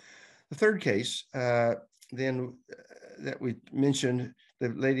 The third case that we mentioned, the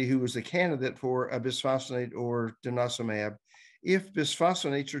lady who was a candidate for a bisphosphonate or denosumab, if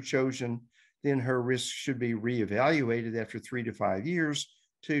bisphosphonates are chosen, then her risk should be reevaluated after 3 to 5 years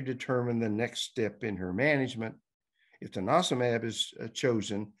to determine the next step in her management. If denosumab is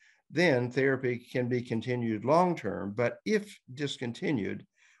chosen, then therapy can be continued long-term, but if discontinued,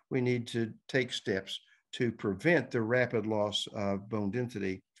 we need to take steps to prevent the rapid loss of bone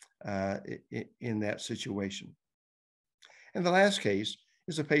density in that situation. And the last case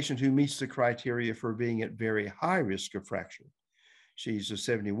is a patient who meets the criteria for being at very high risk of fracture. She's a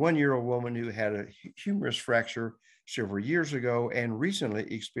 71-year-old woman who had a humerus fracture several years ago and recently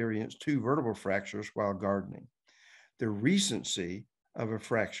experienced 2 vertebral fractures while gardening. The recency of a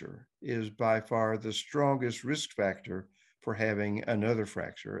fracture is by far the strongest risk factor for having another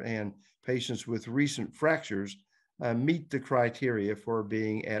fracture, and patients with recent fractures meet the criteria for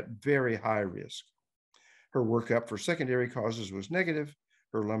being at very high risk. Her workup for secondary causes was negative.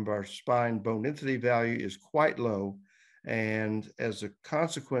 Her lumbar spine bone density value is quite low, and as a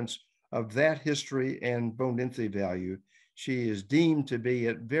consequence of that history and bone density value, she is deemed to be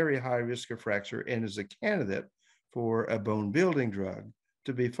at very high risk of fracture and is a candidate for a bone building drug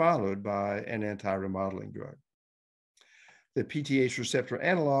to be followed by an anti-remodeling drug. The PTH receptor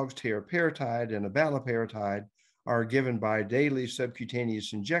analogs, teriparatide and abaloparatide, are given by daily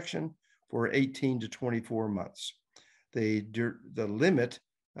subcutaneous injection for 18 to 24 months. The limit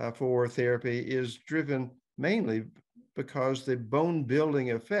for therapy is driven mainly because the bone building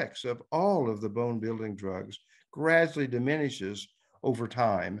effects of all of the bone building drugs gradually diminishes over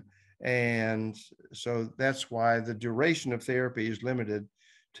time. And so that's why the duration of therapy is limited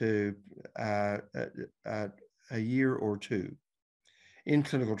to a year or 2. In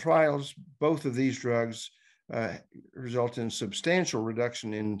clinical trials, both of these drugs result in substantial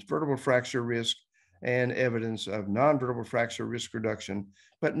reduction in vertebral fracture risk and evidence of non-vertebral fracture risk reduction,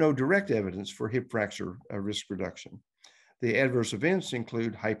 but no direct evidence for hip fracture risk reduction. The adverse events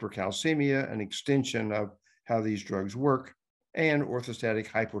include hypercalcemia, an extension of how these drugs work, and orthostatic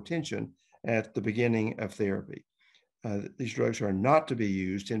hypotension at the beginning of therapy. These drugs are not to be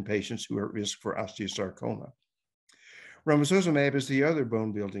used in patients who are at risk for osteosarcoma. Romosozumab is the other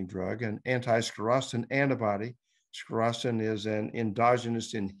bone-building drug, an anti-sclerostin antibody. Sclerostin is an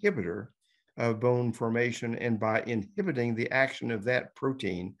endogenous inhibitor of bone formation, and by inhibiting the action of that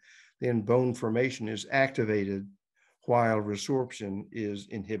protein, then bone formation is activated while resorption is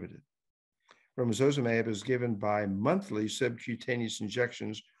inhibited. Romosozumab is given by monthly subcutaneous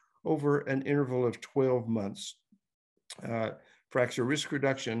injections over an interval of 12 months. Fracture risk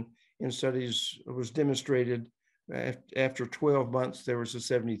reduction in studies was demonstrated. After 12 months, there was a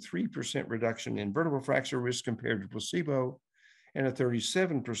 73% reduction in vertebral fracture risk compared to placebo, and a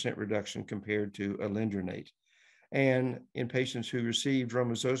 37% reduction compared to alendronate. And in patients who received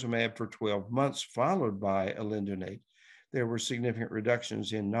romosozumab for 12 months followed by alendronate, there were significant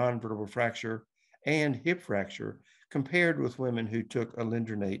reductions in non-vertebral fracture and hip fracture compared with women who took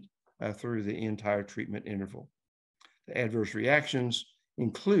alendronate through the entire treatment interval. The adverse reactions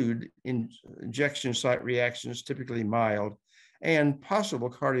include injection site reactions, typically mild, and possible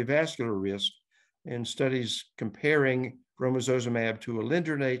cardiovascular risk. In studies comparing romosozumab to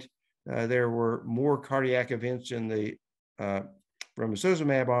alendronate, there were more cardiac events in the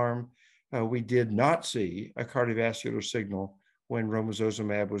romosozumab arm. We did not see a cardiovascular signal when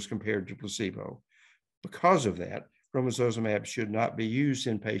romosozumab was compared to placebo. Because of that, romosozumab should not be used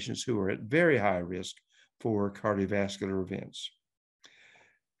in patients who are at very high risk for cardiovascular events.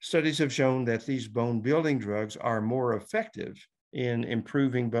 Studies have shown that these bone-building drugs are more effective in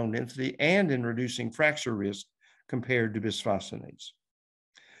improving bone density and in reducing fracture risk compared to bisphosphonates.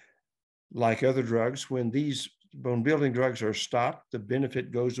 Like other drugs, when these bone-building drugs are stopped, the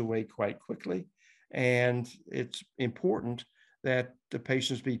benefit goes away quite quickly, and it's important that the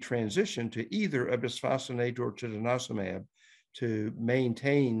patients be transitioned to either a bisphosphonate or to denosumab to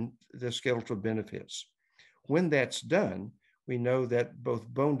maintain the skeletal benefits. When that's done, we know that both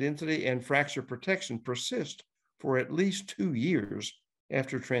bone density and fracture protection persist for at least 2 years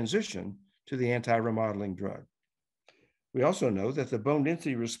after transition to the anti-remodeling drug. We also know that the bone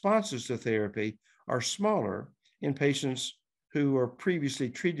density responses to therapy are smaller in patients who are previously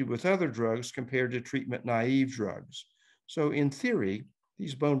treated with other drugs compared to treatment-naive drugs. So in theory,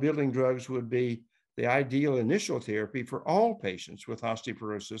 these bone-building drugs would be the ideal initial therapy for all patients with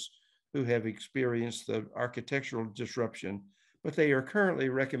osteoporosis who have experienced the architectural disruption, but they are currently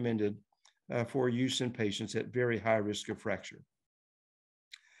recommended for use in patients at very high risk of fracture.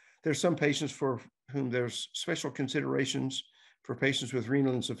 There's some patients for whom there's special considerations. For patients with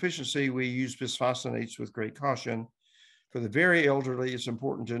renal insufficiency, we use bisphosphonates with great caution. For the very elderly, it's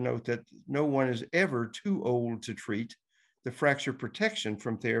important to note that no one is ever too old to treat. The fracture protection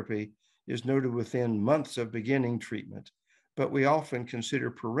from therapy is noted within months of beginning treatment, but we often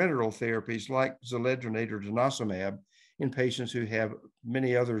consider parenteral therapies like zoledronate or denosumab in patients who have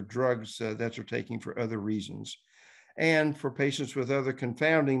many other drugs that they're taking for other reasons. And for patients with other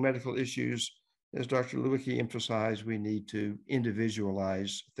confounding medical issues, as Dr. Lewicki emphasized, we need to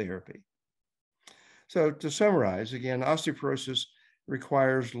individualize therapy. So to summarize, again, osteoporosis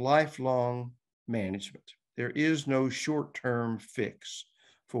requires lifelong management. There is no short-term fix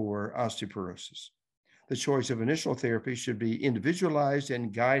for osteoporosis. The choice of initial therapy should be individualized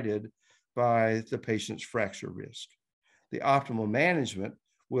and guided by the patient's fracture risk. The optimal management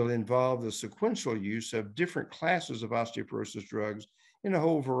will involve the sequential use of different classes of osteoporosis drugs in a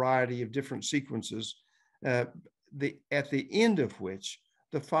whole variety of different sequences, at the end of which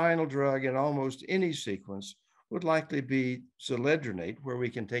the final drug in almost any sequence would likely be zoledronate, where we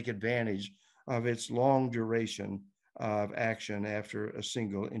can take advantage of its long duration of action after a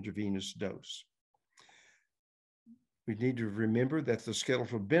single intravenous dose. We need to remember that the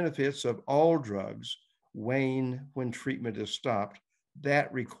skeletal benefits of all drugs wane when treatment is stopped.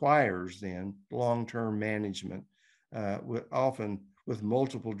 That requires then long-term management, often with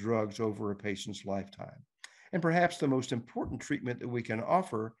multiple drugs over a patient's lifetime. And perhaps the most important treatment that we can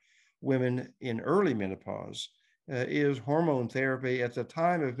offer women in early menopause is hormone therapy at the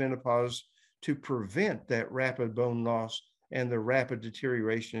time of menopause to prevent that rapid bone loss and the rapid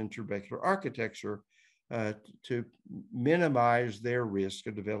deterioration in trabecular architecture, to minimize their risk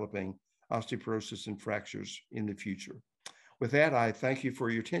of developing osteoporosis and fractures in the future. With that, I thank you for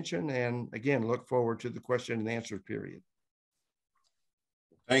your attention, and again, look forward to the question and answer period.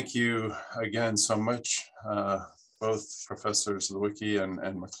 Thank you again so much, both Professors Lewicki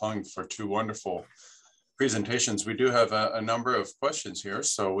and McClung, for two wonderful presentations. We do have a number of questions here,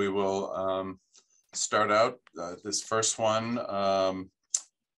 so we will start out. This first one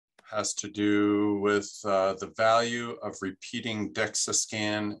has to do with the value of repeating DEXA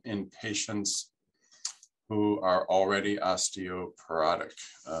scan in patients who are already osteoporotic.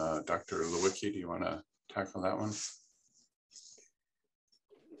 Dr. Lewicki, do you want to tackle that one?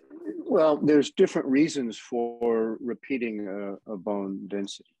 Well, there's different reasons for repeating a bone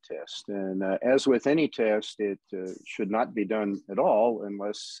density test. And as with any test, it should not be done at all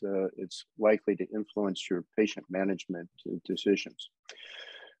unless it's likely to influence your patient management decisions.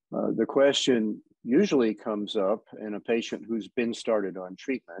 The question usually comes up in a patient who's been started on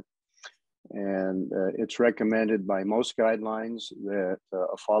treatment. And it's recommended by most guidelines that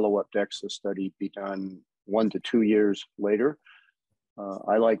a follow-up DEXA study be done 1 to 2 years later.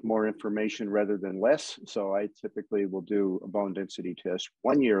 I like more information rather than less, so I typically will do a bone density test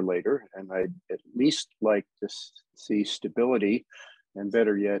 1 year later, and I'd at least like to see stability, and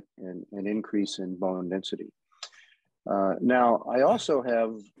better yet, an increase in bone density. Now, I also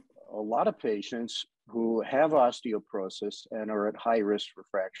have a lot of patients who have osteoporosis and are at high risk for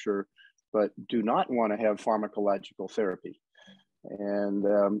fracture, but do not want to have pharmacological therapy. And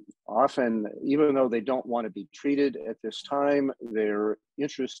often, even though they don't want to be treated at this time, they're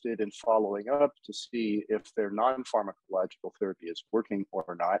interested in following up to see if their non-pharmacological therapy is working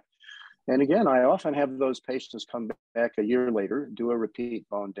or not. And again, I often have those patients come back a year later, do a repeat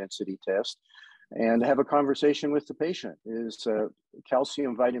bone density test, and have a conversation with the patient. Is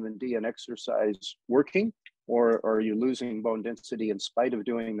calcium, vitamin D, and exercise working, or are you losing bone density in spite of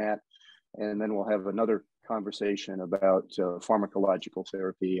doing that? And then we'll have another conversation about pharmacological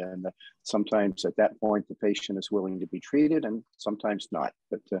therapy. And sometimes at that point, the patient is willing to be treated and sometimes not.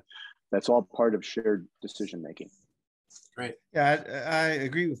 But that's all part of shared decision-making. Great. Yeah, I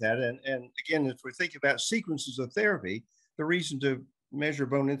agree with that. And again, if we think about sequences of therapy, the reason to measure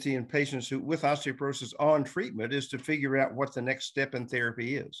bone density in patients who with osteoporosis on treatment is to figure out what the next step in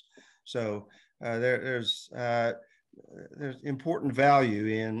therapy is. So there's important value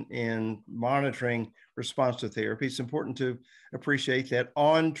in monitoring response to therapy. It's important to appreciate that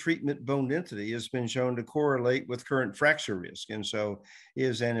on treatment bone density has been shown to correlate with current fracture risk, and so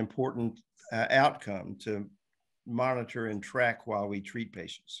is an important outcome to monitor and track while we treat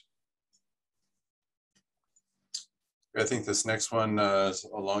patients. I think this next one is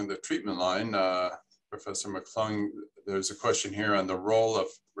along the treatment line. Professor McClung, there's a question here on the role of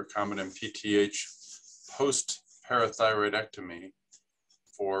recombinant PTH post-parathyroidectomy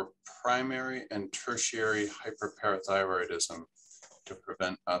for primary and tertiary hyperparathyroidism to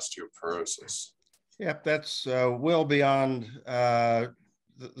prevent osteoporosis. Yep, that's well beyond the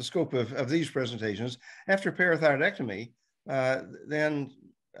scope of these presentations. After parathyroidectomy, then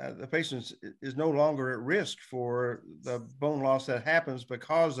the patient is no longer at risk for the bone loss that happens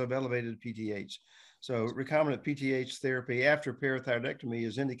because of elevated PTH. So recombinant PTH therapy after parathyroidectomy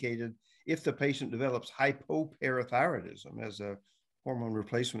is indicated if the patient develops hypoparathyroidism as a hormone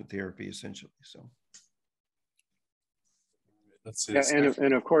replacement therapy, essentially. So. Let's see. Yeah,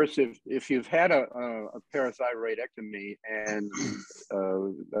 and of course, if you've had a parathyroidectomy and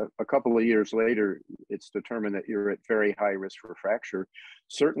a couple of years later, it's determined that you're at very high risk for fracture,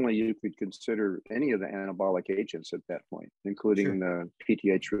 certainly you could consider any of the anabolic agents at that point, including the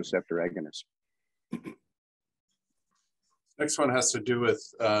PTH receptor agonists. Next one has to do with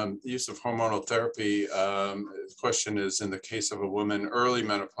the use of hormonal therapy. The question is, in the case of a woman, early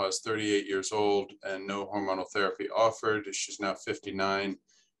menopause, 38 years old, and no hormonal therapy offered. She's now 59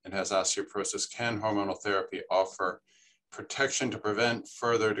 and has osteoporosis. Can hormonal therapy offer protection to prevent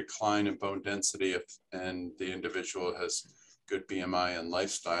further decline in bone density and the individual has good BMI and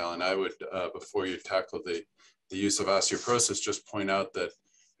lifestyle? And I would, before you tackle the use of osteoporosis, just point out that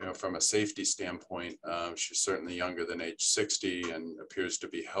from a safety standpoint, she's certainly younger than age 60 and appears to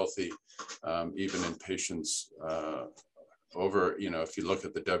be healthy, even in patients over, if you look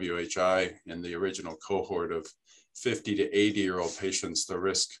at the WHI in the original cohort of 50 to 80-year-old patients, the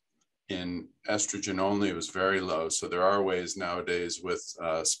risk in estrogen only was very low. So there are ways nowadays with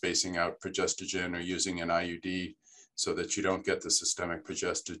spacing out progestogen or using an IUD so that you don't get the systemic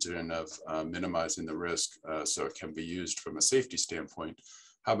progestogen of minimizing the risk. So it can be used from a safety standpoint.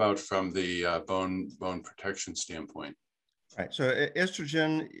 How about from the bone protection standpoint? Right. So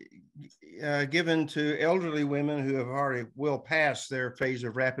estrogen given to elderly women who have already well past their phase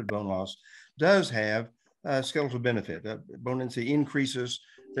of rapid bone loss does have skeletal benefit. Bone density increases.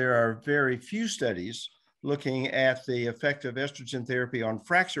 There are very few studies looking at the effect of estrogen therapy on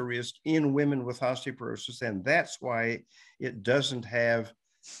fracture risk in women with osteoporosis, and that's why it doesn't have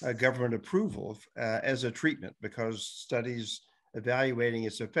government approval as a treatment, because studies evaluating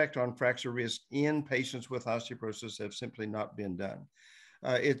its effect on fracture risk in patients with osteoporosis have simply not been done.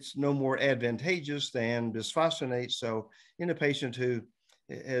 It's no more advantageous than bisphosphonates. So in a patient who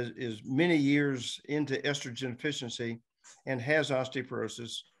is many years into estrogen deficiency and has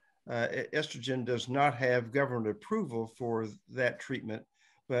osteoporosis, estrogen does not have government approval for that treatment,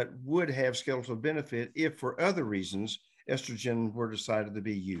 but would have skeletal benefit if for other reasons estrogen were decided to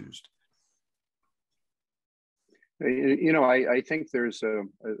be used. You know, I think there's a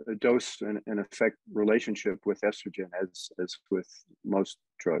dose and effect relationship with estrogen as with most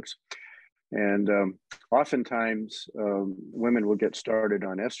drugs. And oftentimes women will get started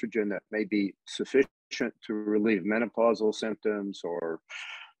on estrogen that may be sufficient to relieve menopausal symptoms or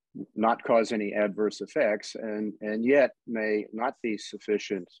not cause any adverse effects, and yet may not be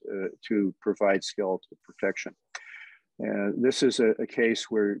sufficient to provide skeletal protection. This is a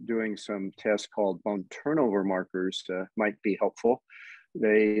case where doing some tests called bone turnover markers might be helpful.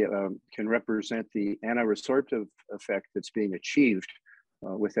 They can represent the anti-resorptive effect that's being achieved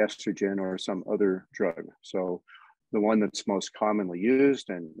with estrogen or some other drug. So the one that's most commonly used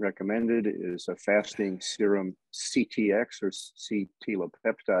and recommended is a fasting serum CTX or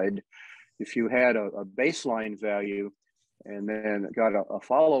C-telopeptide. If you had a baseline value and then got a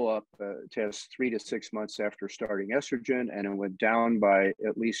follow-up test 3 to 6 months after starting estrogen, and it went down by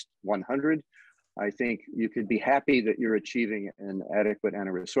at least 100, I think you could be happy that you're achieving an adequate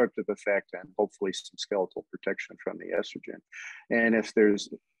anti-resorptive effect and hopefully some skeletal protection from the estrogen. And if there's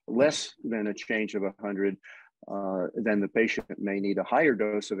less than a change of 100, then the patient may need a higher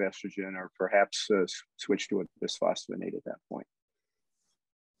dose of estrogen or perhaps switch to a bisphosphonate at that point.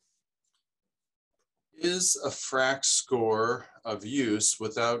 Is a FRAX score of use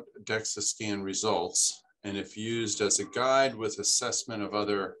without DEXA scan results, and if used as a guide with assessment of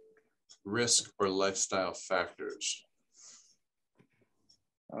other risk or lifestyle factors?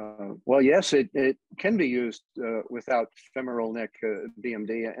 Well, yes, it can be used without femoral neck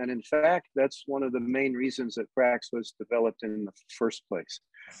BMD. And in fact, that's one of the main reasons that FRAX was developed in the first place.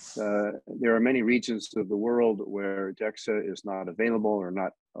 There are many regions of the world where DEXA is not available or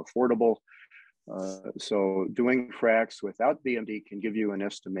not affordable. So doing FRAX without BMD can give you an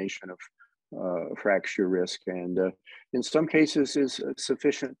estimation of fracture risk, and in some cases is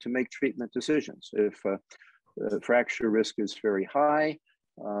sufficient to make treatment decisions. If fracture risk is very high,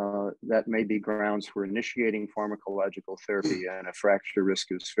 that may be grounds for initiating pharmacological therapy, and if fracture risk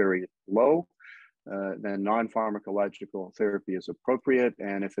is very low, then non-pharmacological therapy is appropriate,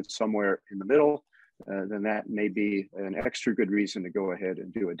 and if it's somewhere in the middle, then that may be an extra good reason to go ahead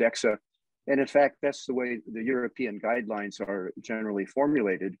and do a DEXA. And in fact, that's the way the European guidelines are generally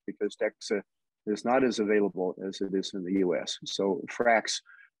formulated, because DEXA is not as available as it is in the US. So FRAX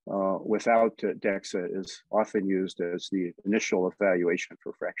without DEXA is often used as the initial evaluation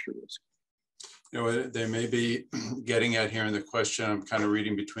for fracture risk. You know, they may be getting at here in the question, I'm kind of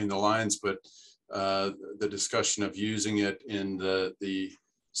reading between the lines, but the discussion of using it in the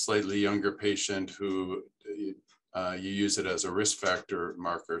slightly younger patient who you use it as a risk factor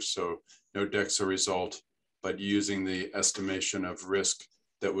marker. So no DEXA result, but using the estimation of risk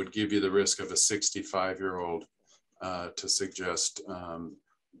that would give you the risk of a 65-year-old to suggest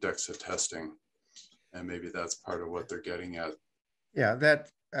DEXA testing. And maybe that's part of what they're getting at. Yeah, that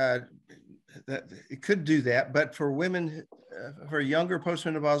it could do that, but for women, for younger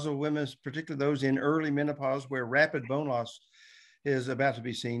postmenopausal women, particularly those in early menopause where rapid bone loss is about to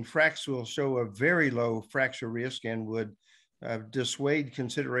be seen, FRAX will show a very low fracture risk and would dissuade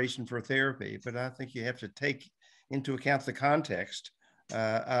consideration for therapy. But I think you have to take into account the context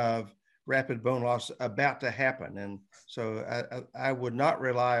of rapid bone loss about to happen. And so I would not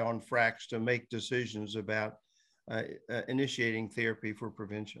rely on FRAX to make decisions about initiating therapy for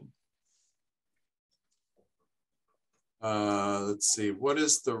prevention. Let's see, what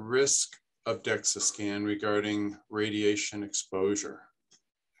is the risk of DEXA scan regarding radiation exposure?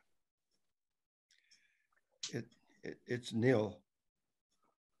 It's nil.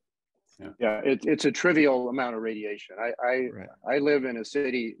 Yeah, it's a trivial amount of radiation. Right. I live in a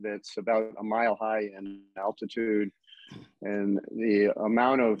city that's about a mile high in altitude, and the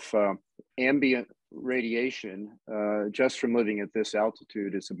amount of ambient radiation just from living at this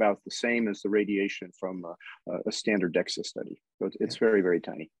altitude is about the same as the radiation from a standard DEXA study. So it's very, very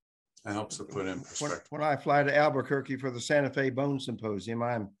tiny. That helps to put in perspective. When I fly to Albuquerque for the Santa Fe Bone Symposium,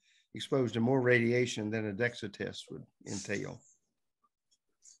 I'm exposed to more radiation than a DEXA test would entail.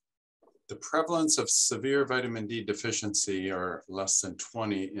 The prevalence of severe vitamin D deficiency, or less than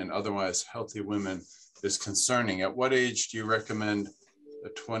 20 in otherwise healthy women, is concerning. At what age do you recommend a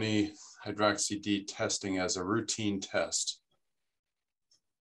 20-hydroxy-D testing as a routine test?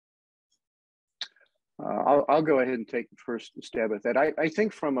 I'll go ahead and take the first stab at that. I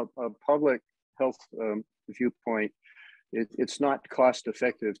think from a public health viewpoint, it's not cost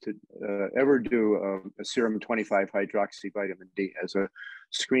effective to ever do a serum 25-hydroxy vitamin D as a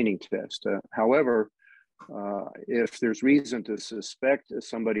screening test. However, if there's reason to suspect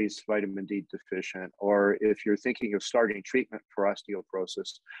somebody's vitamin D deficient, or if you're thinking of starting treatment for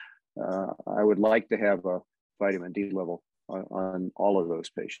osteoporosis, I would like to have a vitamin D level on all of those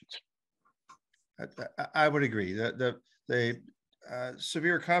patients. I would agree that the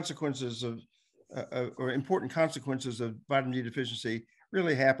severe consequences of or important consequences of vitamin D deficiency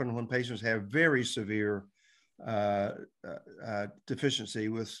really happen when patients have very severe deficiency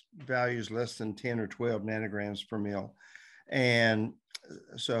with values less than 10 or 12 nanograms per mil. And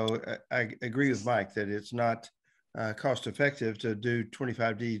so I agree with Mike that it's not cost effective to do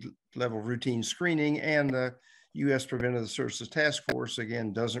 25D level routine screening, and the U.S. Preventive Services Task Force,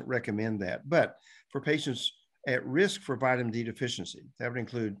 again, doesn't recommend that. But for patients at risk for vitamin D deficiency, that would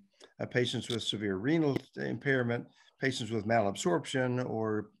include patients with severe renal impairment, patients with malabsorption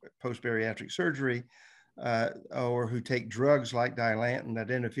or post-bariatric surgery, or who take drugs like Dilantin that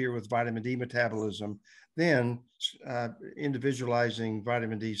interfere with vitamin D metabolism, then individualizing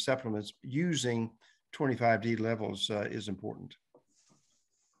vitamin D supplements using 25D levels is important.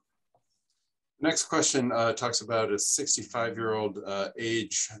 Next question talks about a 65-year-old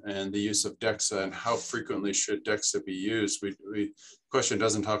age and the use of DEXA and how frequently should DEXA be used. Question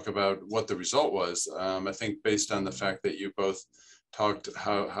doesn't talk about what the result was. I think based on the fact that you both talked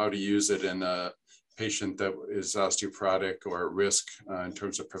how to use it in a patient that is osteoporotic or at risk in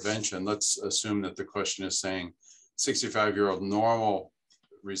terms of prevention, let's assume that the question is saying 65-year-old normal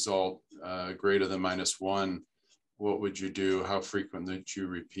result greater than -1. What would you do? How frequently do you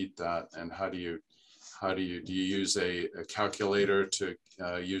repeat that? And do you use a calculator to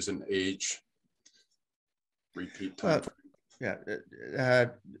use an age repeat time?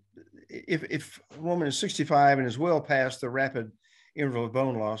 If a woman is 65 and is well past the rapid interval of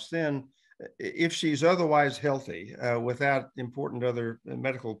bone loss, then if she's otherwise healthy without important other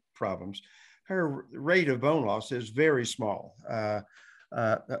medical problems, her rate of bone loss is very small. A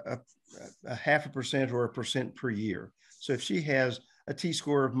 0.5% or 1% per year. So if she has a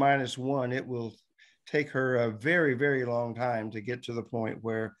t-score of -1, it will take her a very, very long time to get to the point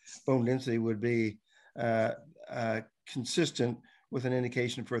where bone density would be consistent with an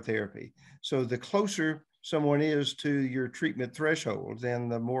indication for therapy. So the closer someone is to your treatment threshold, then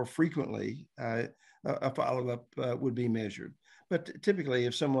the more frequently a follow-up would be measured. But typically,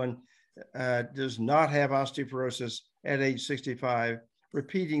 if someone does not have osteoporosis at age 65,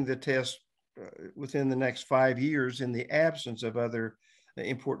 repeating the test within the next 5 years in the absence of other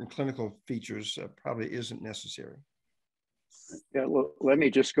important clinical features probably isn't necessary. Yeah, well, let me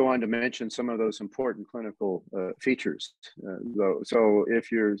just go on to mention some of those important clinical features. So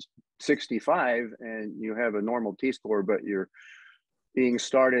if you're 65 and you have a normal T-score, but you're being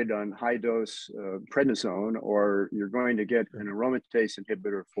started on high-dose prednisone, or you're going to get an aromatase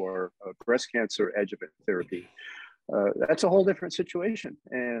inhibitor for breast cancer adjuvant therapy, that's a whole different situation,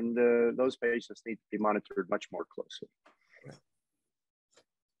 and those patients need to be monitored much more closely.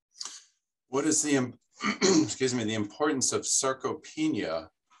 What is the excuse me, the importance of sarcopenia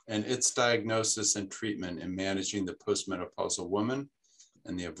and its diagnosis and treatment in managing the postmenopausal woman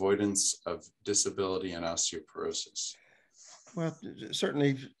and the avoidance of disability and osteoporosis? Well,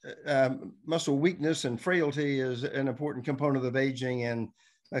 certainly muscle weakness and frailty is an important component of aging, and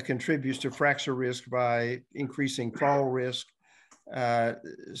contributes to fracture risk by increasing fall risk.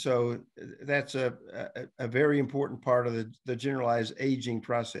 So that's a very important part of the generalized aging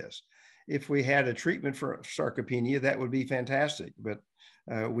process. If we had a treatment for sarcopenia, that would be fantastic, but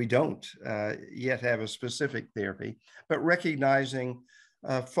we don't yet have a specific therapy. But recognizing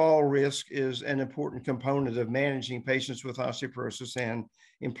fall risk is an important component of managing patients with osteoporosis, and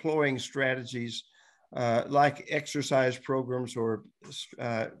employing strategies like exercise programs or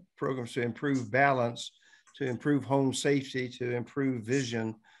programs to improve balance, to improve home safety, to improve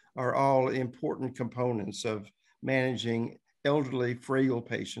vision, are all important components of managing elderly, frail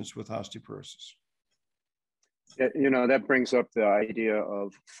patients with osteoporosis. You know, that brings up the idea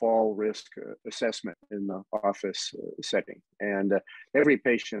of fall risk assessment in the office setting. And every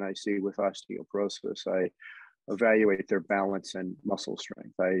patient I see with osteoporosis, I evaluate their balance and muscle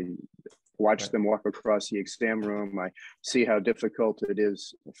strength. I watch them walk across the exam room. I see how difficult it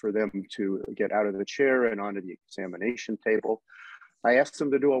is for them to get out of the chair and onto the examination table. I asked them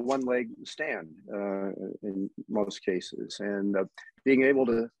to do a one-leg stand in most cases, and being able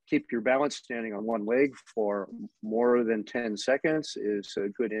to keep your balance standing on one leg for more than 10 seconds is a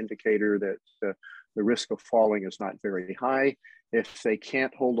good indicator that the risk of falling is not very high. If they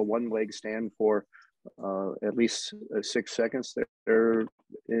can't hold a one-leg stand for at least 6 seconds, they're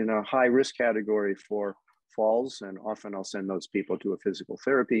in a high risk category for falls, and often I'll send those people to a physical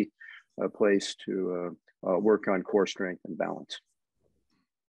therapy place to work on core strength and balance.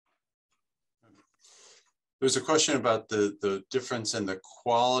 There's a question about the difference in the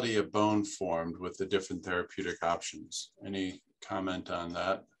quality of bone formed with the different therapeutic options. Any comment on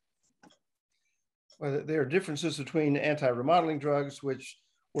that? Well, there are differences between anti-remodeling drugs, which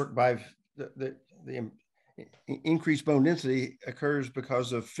work by the increased bone density occurs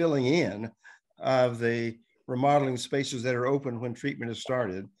because of filling in of the remodeling spaces that are open when treatment is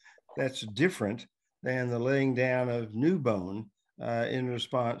started. That's different than the laying down of new bone in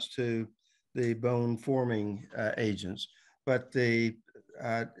response to the bone forming agents. But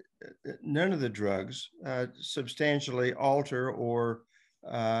none of the drugs substantially alter or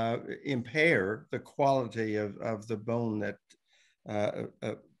impair the quality of the bone that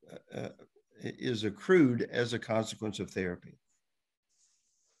is accrued as a consequence of therapy.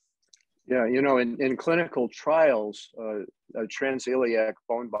 Yeah, you know, in clinical trials, transiliac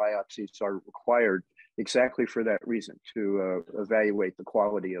bone biopsies are required exactly for that reason, to evaluate the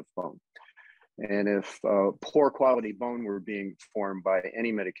quality of bone. And if poor quality bone were being formed by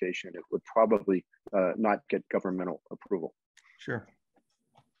any medication, it would probably not get governmental approval. Sure.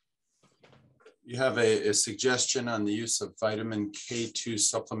 You have a suggestion on the use of vitamin K2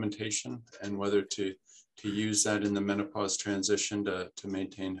 supplementation and whether to use that in the menopause transition to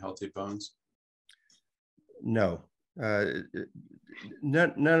maintain healthy bones? No,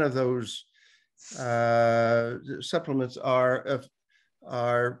 none of those supplements are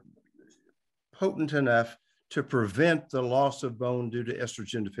potent enough to prevent the loss of bone due to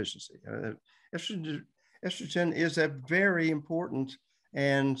estrogen deficiency. Estrogen is a very important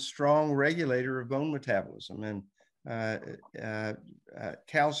and strong regulator of bone metabolism, and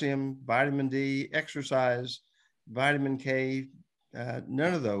calcium, vitamin D, exercise, vitamin K,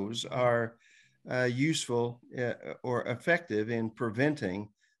 none of those are useful or effective in preventing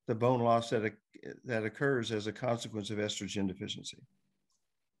the bone loss that occurs as a consequence of estrogen deficiency.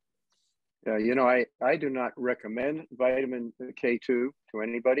 You know, I do not recommend vitamin K2 to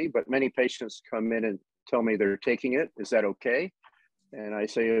anybody, but many patients come in and tell me they're taking it. Is that okay? And I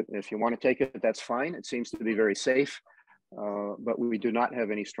say, if you want to take it, that's fine. It seems to be very safe, but we do not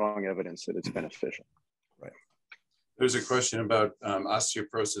have any strong evidence that it's beneficial. Right. There's a question about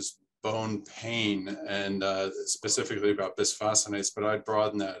osteoporosis bone pain and specifically about bisphosphonates, but I'd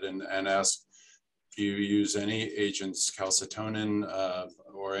broaden that and ask, do you use any agents, calcitonin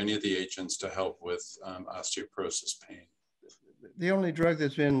or any of the agents to help with osteoporosis pain? The only drug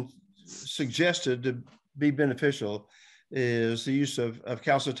that's been suggested to be beneficial is the use of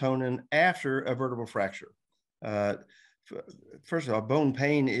calcitonin after a vertebral fracture. First of all, bone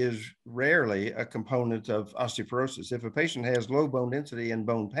pain is rarely a component of osteoporosis. If a patient has low bone density and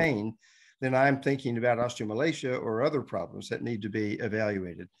bone pain, then I'm thinking about osteomalacia or other problems that need to be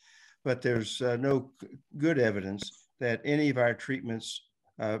evaluated. But there's no good evidence that any of our treatments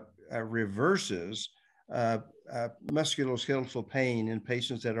reverses musculoskeletal pain in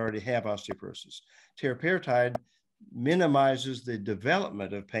patients that already have osteoporosis. Teriparatide minimizes the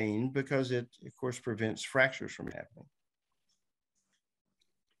development of pain because it, of course, prevents fractures from happening.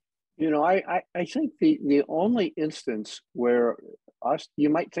 You know, I think the only instance where you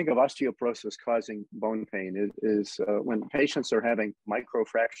might think of osteoporosis causing bone pain is when patients are having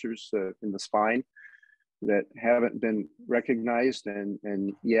microfractures in the spine that haven't been recognized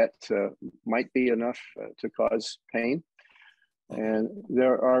and yet might be enough to cause pain. And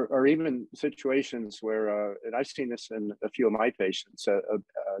there are even situations where, and I've seen this in a few of my patients,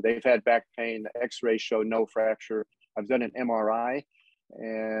 they've had back pain, x-rays show no fracture. I've done an MRI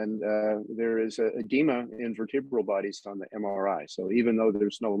and there is edema in vertebral bodies on the MRI. So even though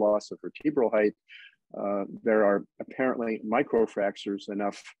there's no loss of vertebral height, there are apparently microfractures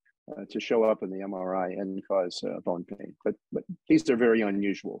enough to show up in the MRI and cause bone pain. But these are very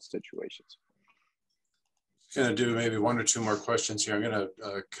unusual situations. I'm going to do maybe one or two more questions here. I'm going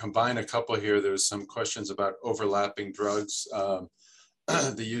to combine a couple here. There's some questions about overlapping drugs, the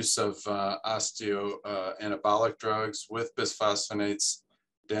use of anabolic drugs with bisphosphonates,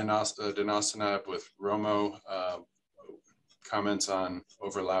 denosumab with Romo. comments on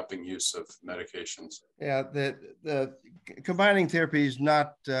overlapping use of medications? Yeah, the combining therapy is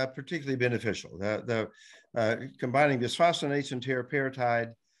not particularly beneficial. Combining bisphosphonates and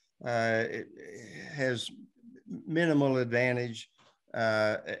teriparatide has minimal advantage,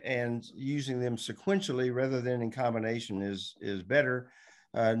 and using them sequentially rather than in combination is better.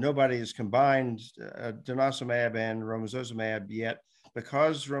 Nobody has combined denosumab and romosozumab yet,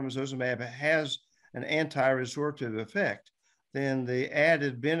 because romosozumab has an anti-resorptive effect. Then the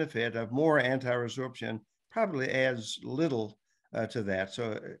added benefit of more anti-resorption probably adds little to that.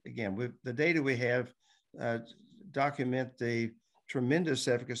 So again, the data we have document the tremendous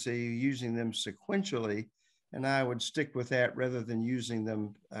efficacy using them sequentially, and I would stick with that rather than using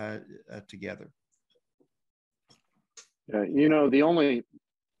them together. You know, the only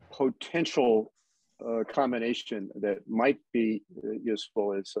potential combination that might be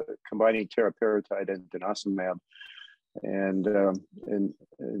useful is combining teriparatide and denosumab, and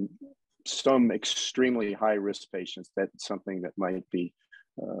in some extremely high risk patients, that's something that might be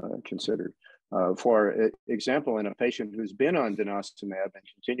considered. For example, in a patient who's been on denosumab and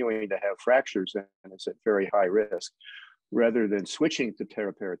continuing to have fractures and is at very high risk, rather than switching to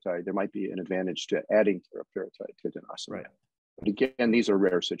teriparatide, there might be an advantage to adding teriparatide to denosumab. Right. But again, these are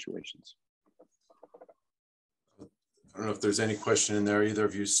rare situations. I don't know if there's any question in there either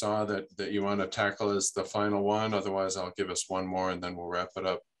of you saw that you want to tackle as the final one. Otherwise, I'll give us one more and then we'll wrap it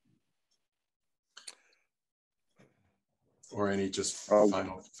up. Or any just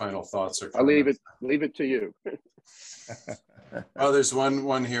final thoughts or comments? I'll leave it to you. Well, there's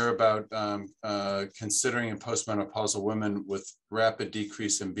one here about considering in postmenopausal women with rapid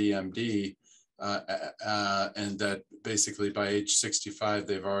decrease in BMD, and that basically by age 65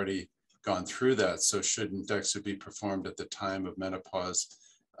 they've already gone through that. So shouldn't DEXA be performed at the time of menopause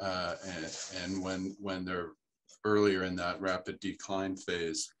and when they're earlier in that rapid decline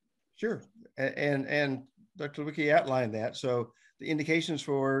phase? Sure, and Dr. Lewicki outlined that. So the indications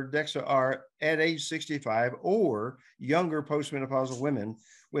for DEXA are at age 65 or younger postmenopausal women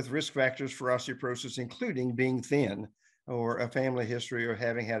with risk factors for osteoporosis, including being thin or a family history or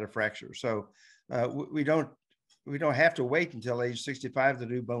having had a fracture. So we don't have to wait until age 65 to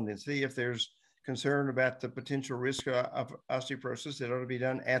do bone density. If there's concern about the potential risk of osteoporosis, it ought to be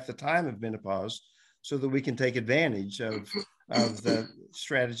done at the time of menopause so that we can take advantage of the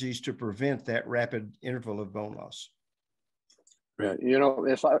strategies to prevent that rapid interval of bone loss. Yeah, you know,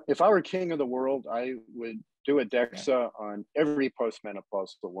 if I were king of the world, I would do a DEXA on every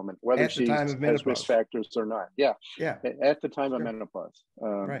postmenopausal woman, whether she has risk factors or not. Yeah, at the time of menopause.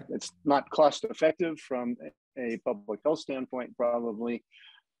 Right. It's not cost effective from a public health standpoint, probably,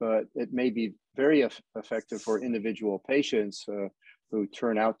 but it may be very effective for individual patients who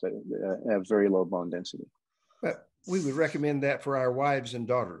turn out to have very low bone density. But we would recommend that for our wives and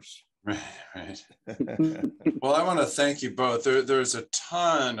daughters. Right. Well, I want to thank you both. There's a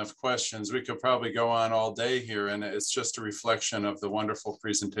ton of questions. We could probably go on all day here, and it's just a reflection of the wonderful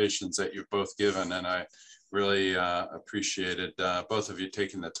presentations that you've both given. And I really appreciated both of you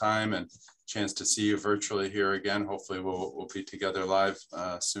taking the time and chance to see you virtually here again. Hopefully we'll be together live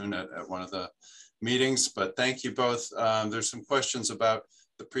soon at one of the meetings, but thank you both. There's some questions about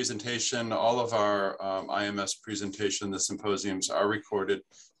the presentation. All of our IMS presentation, the symposiums are recorded.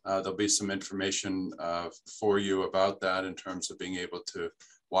 There'll be some information for you about that in terms of being able to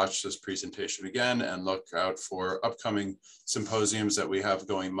watch this presentation again and look out for upcoming symposiums that we have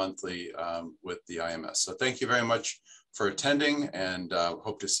going monthly with the IMS. So thank you very much for attending, and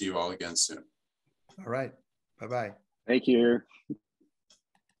hope to see you all again soon. All right. Bye-bye. Thank you.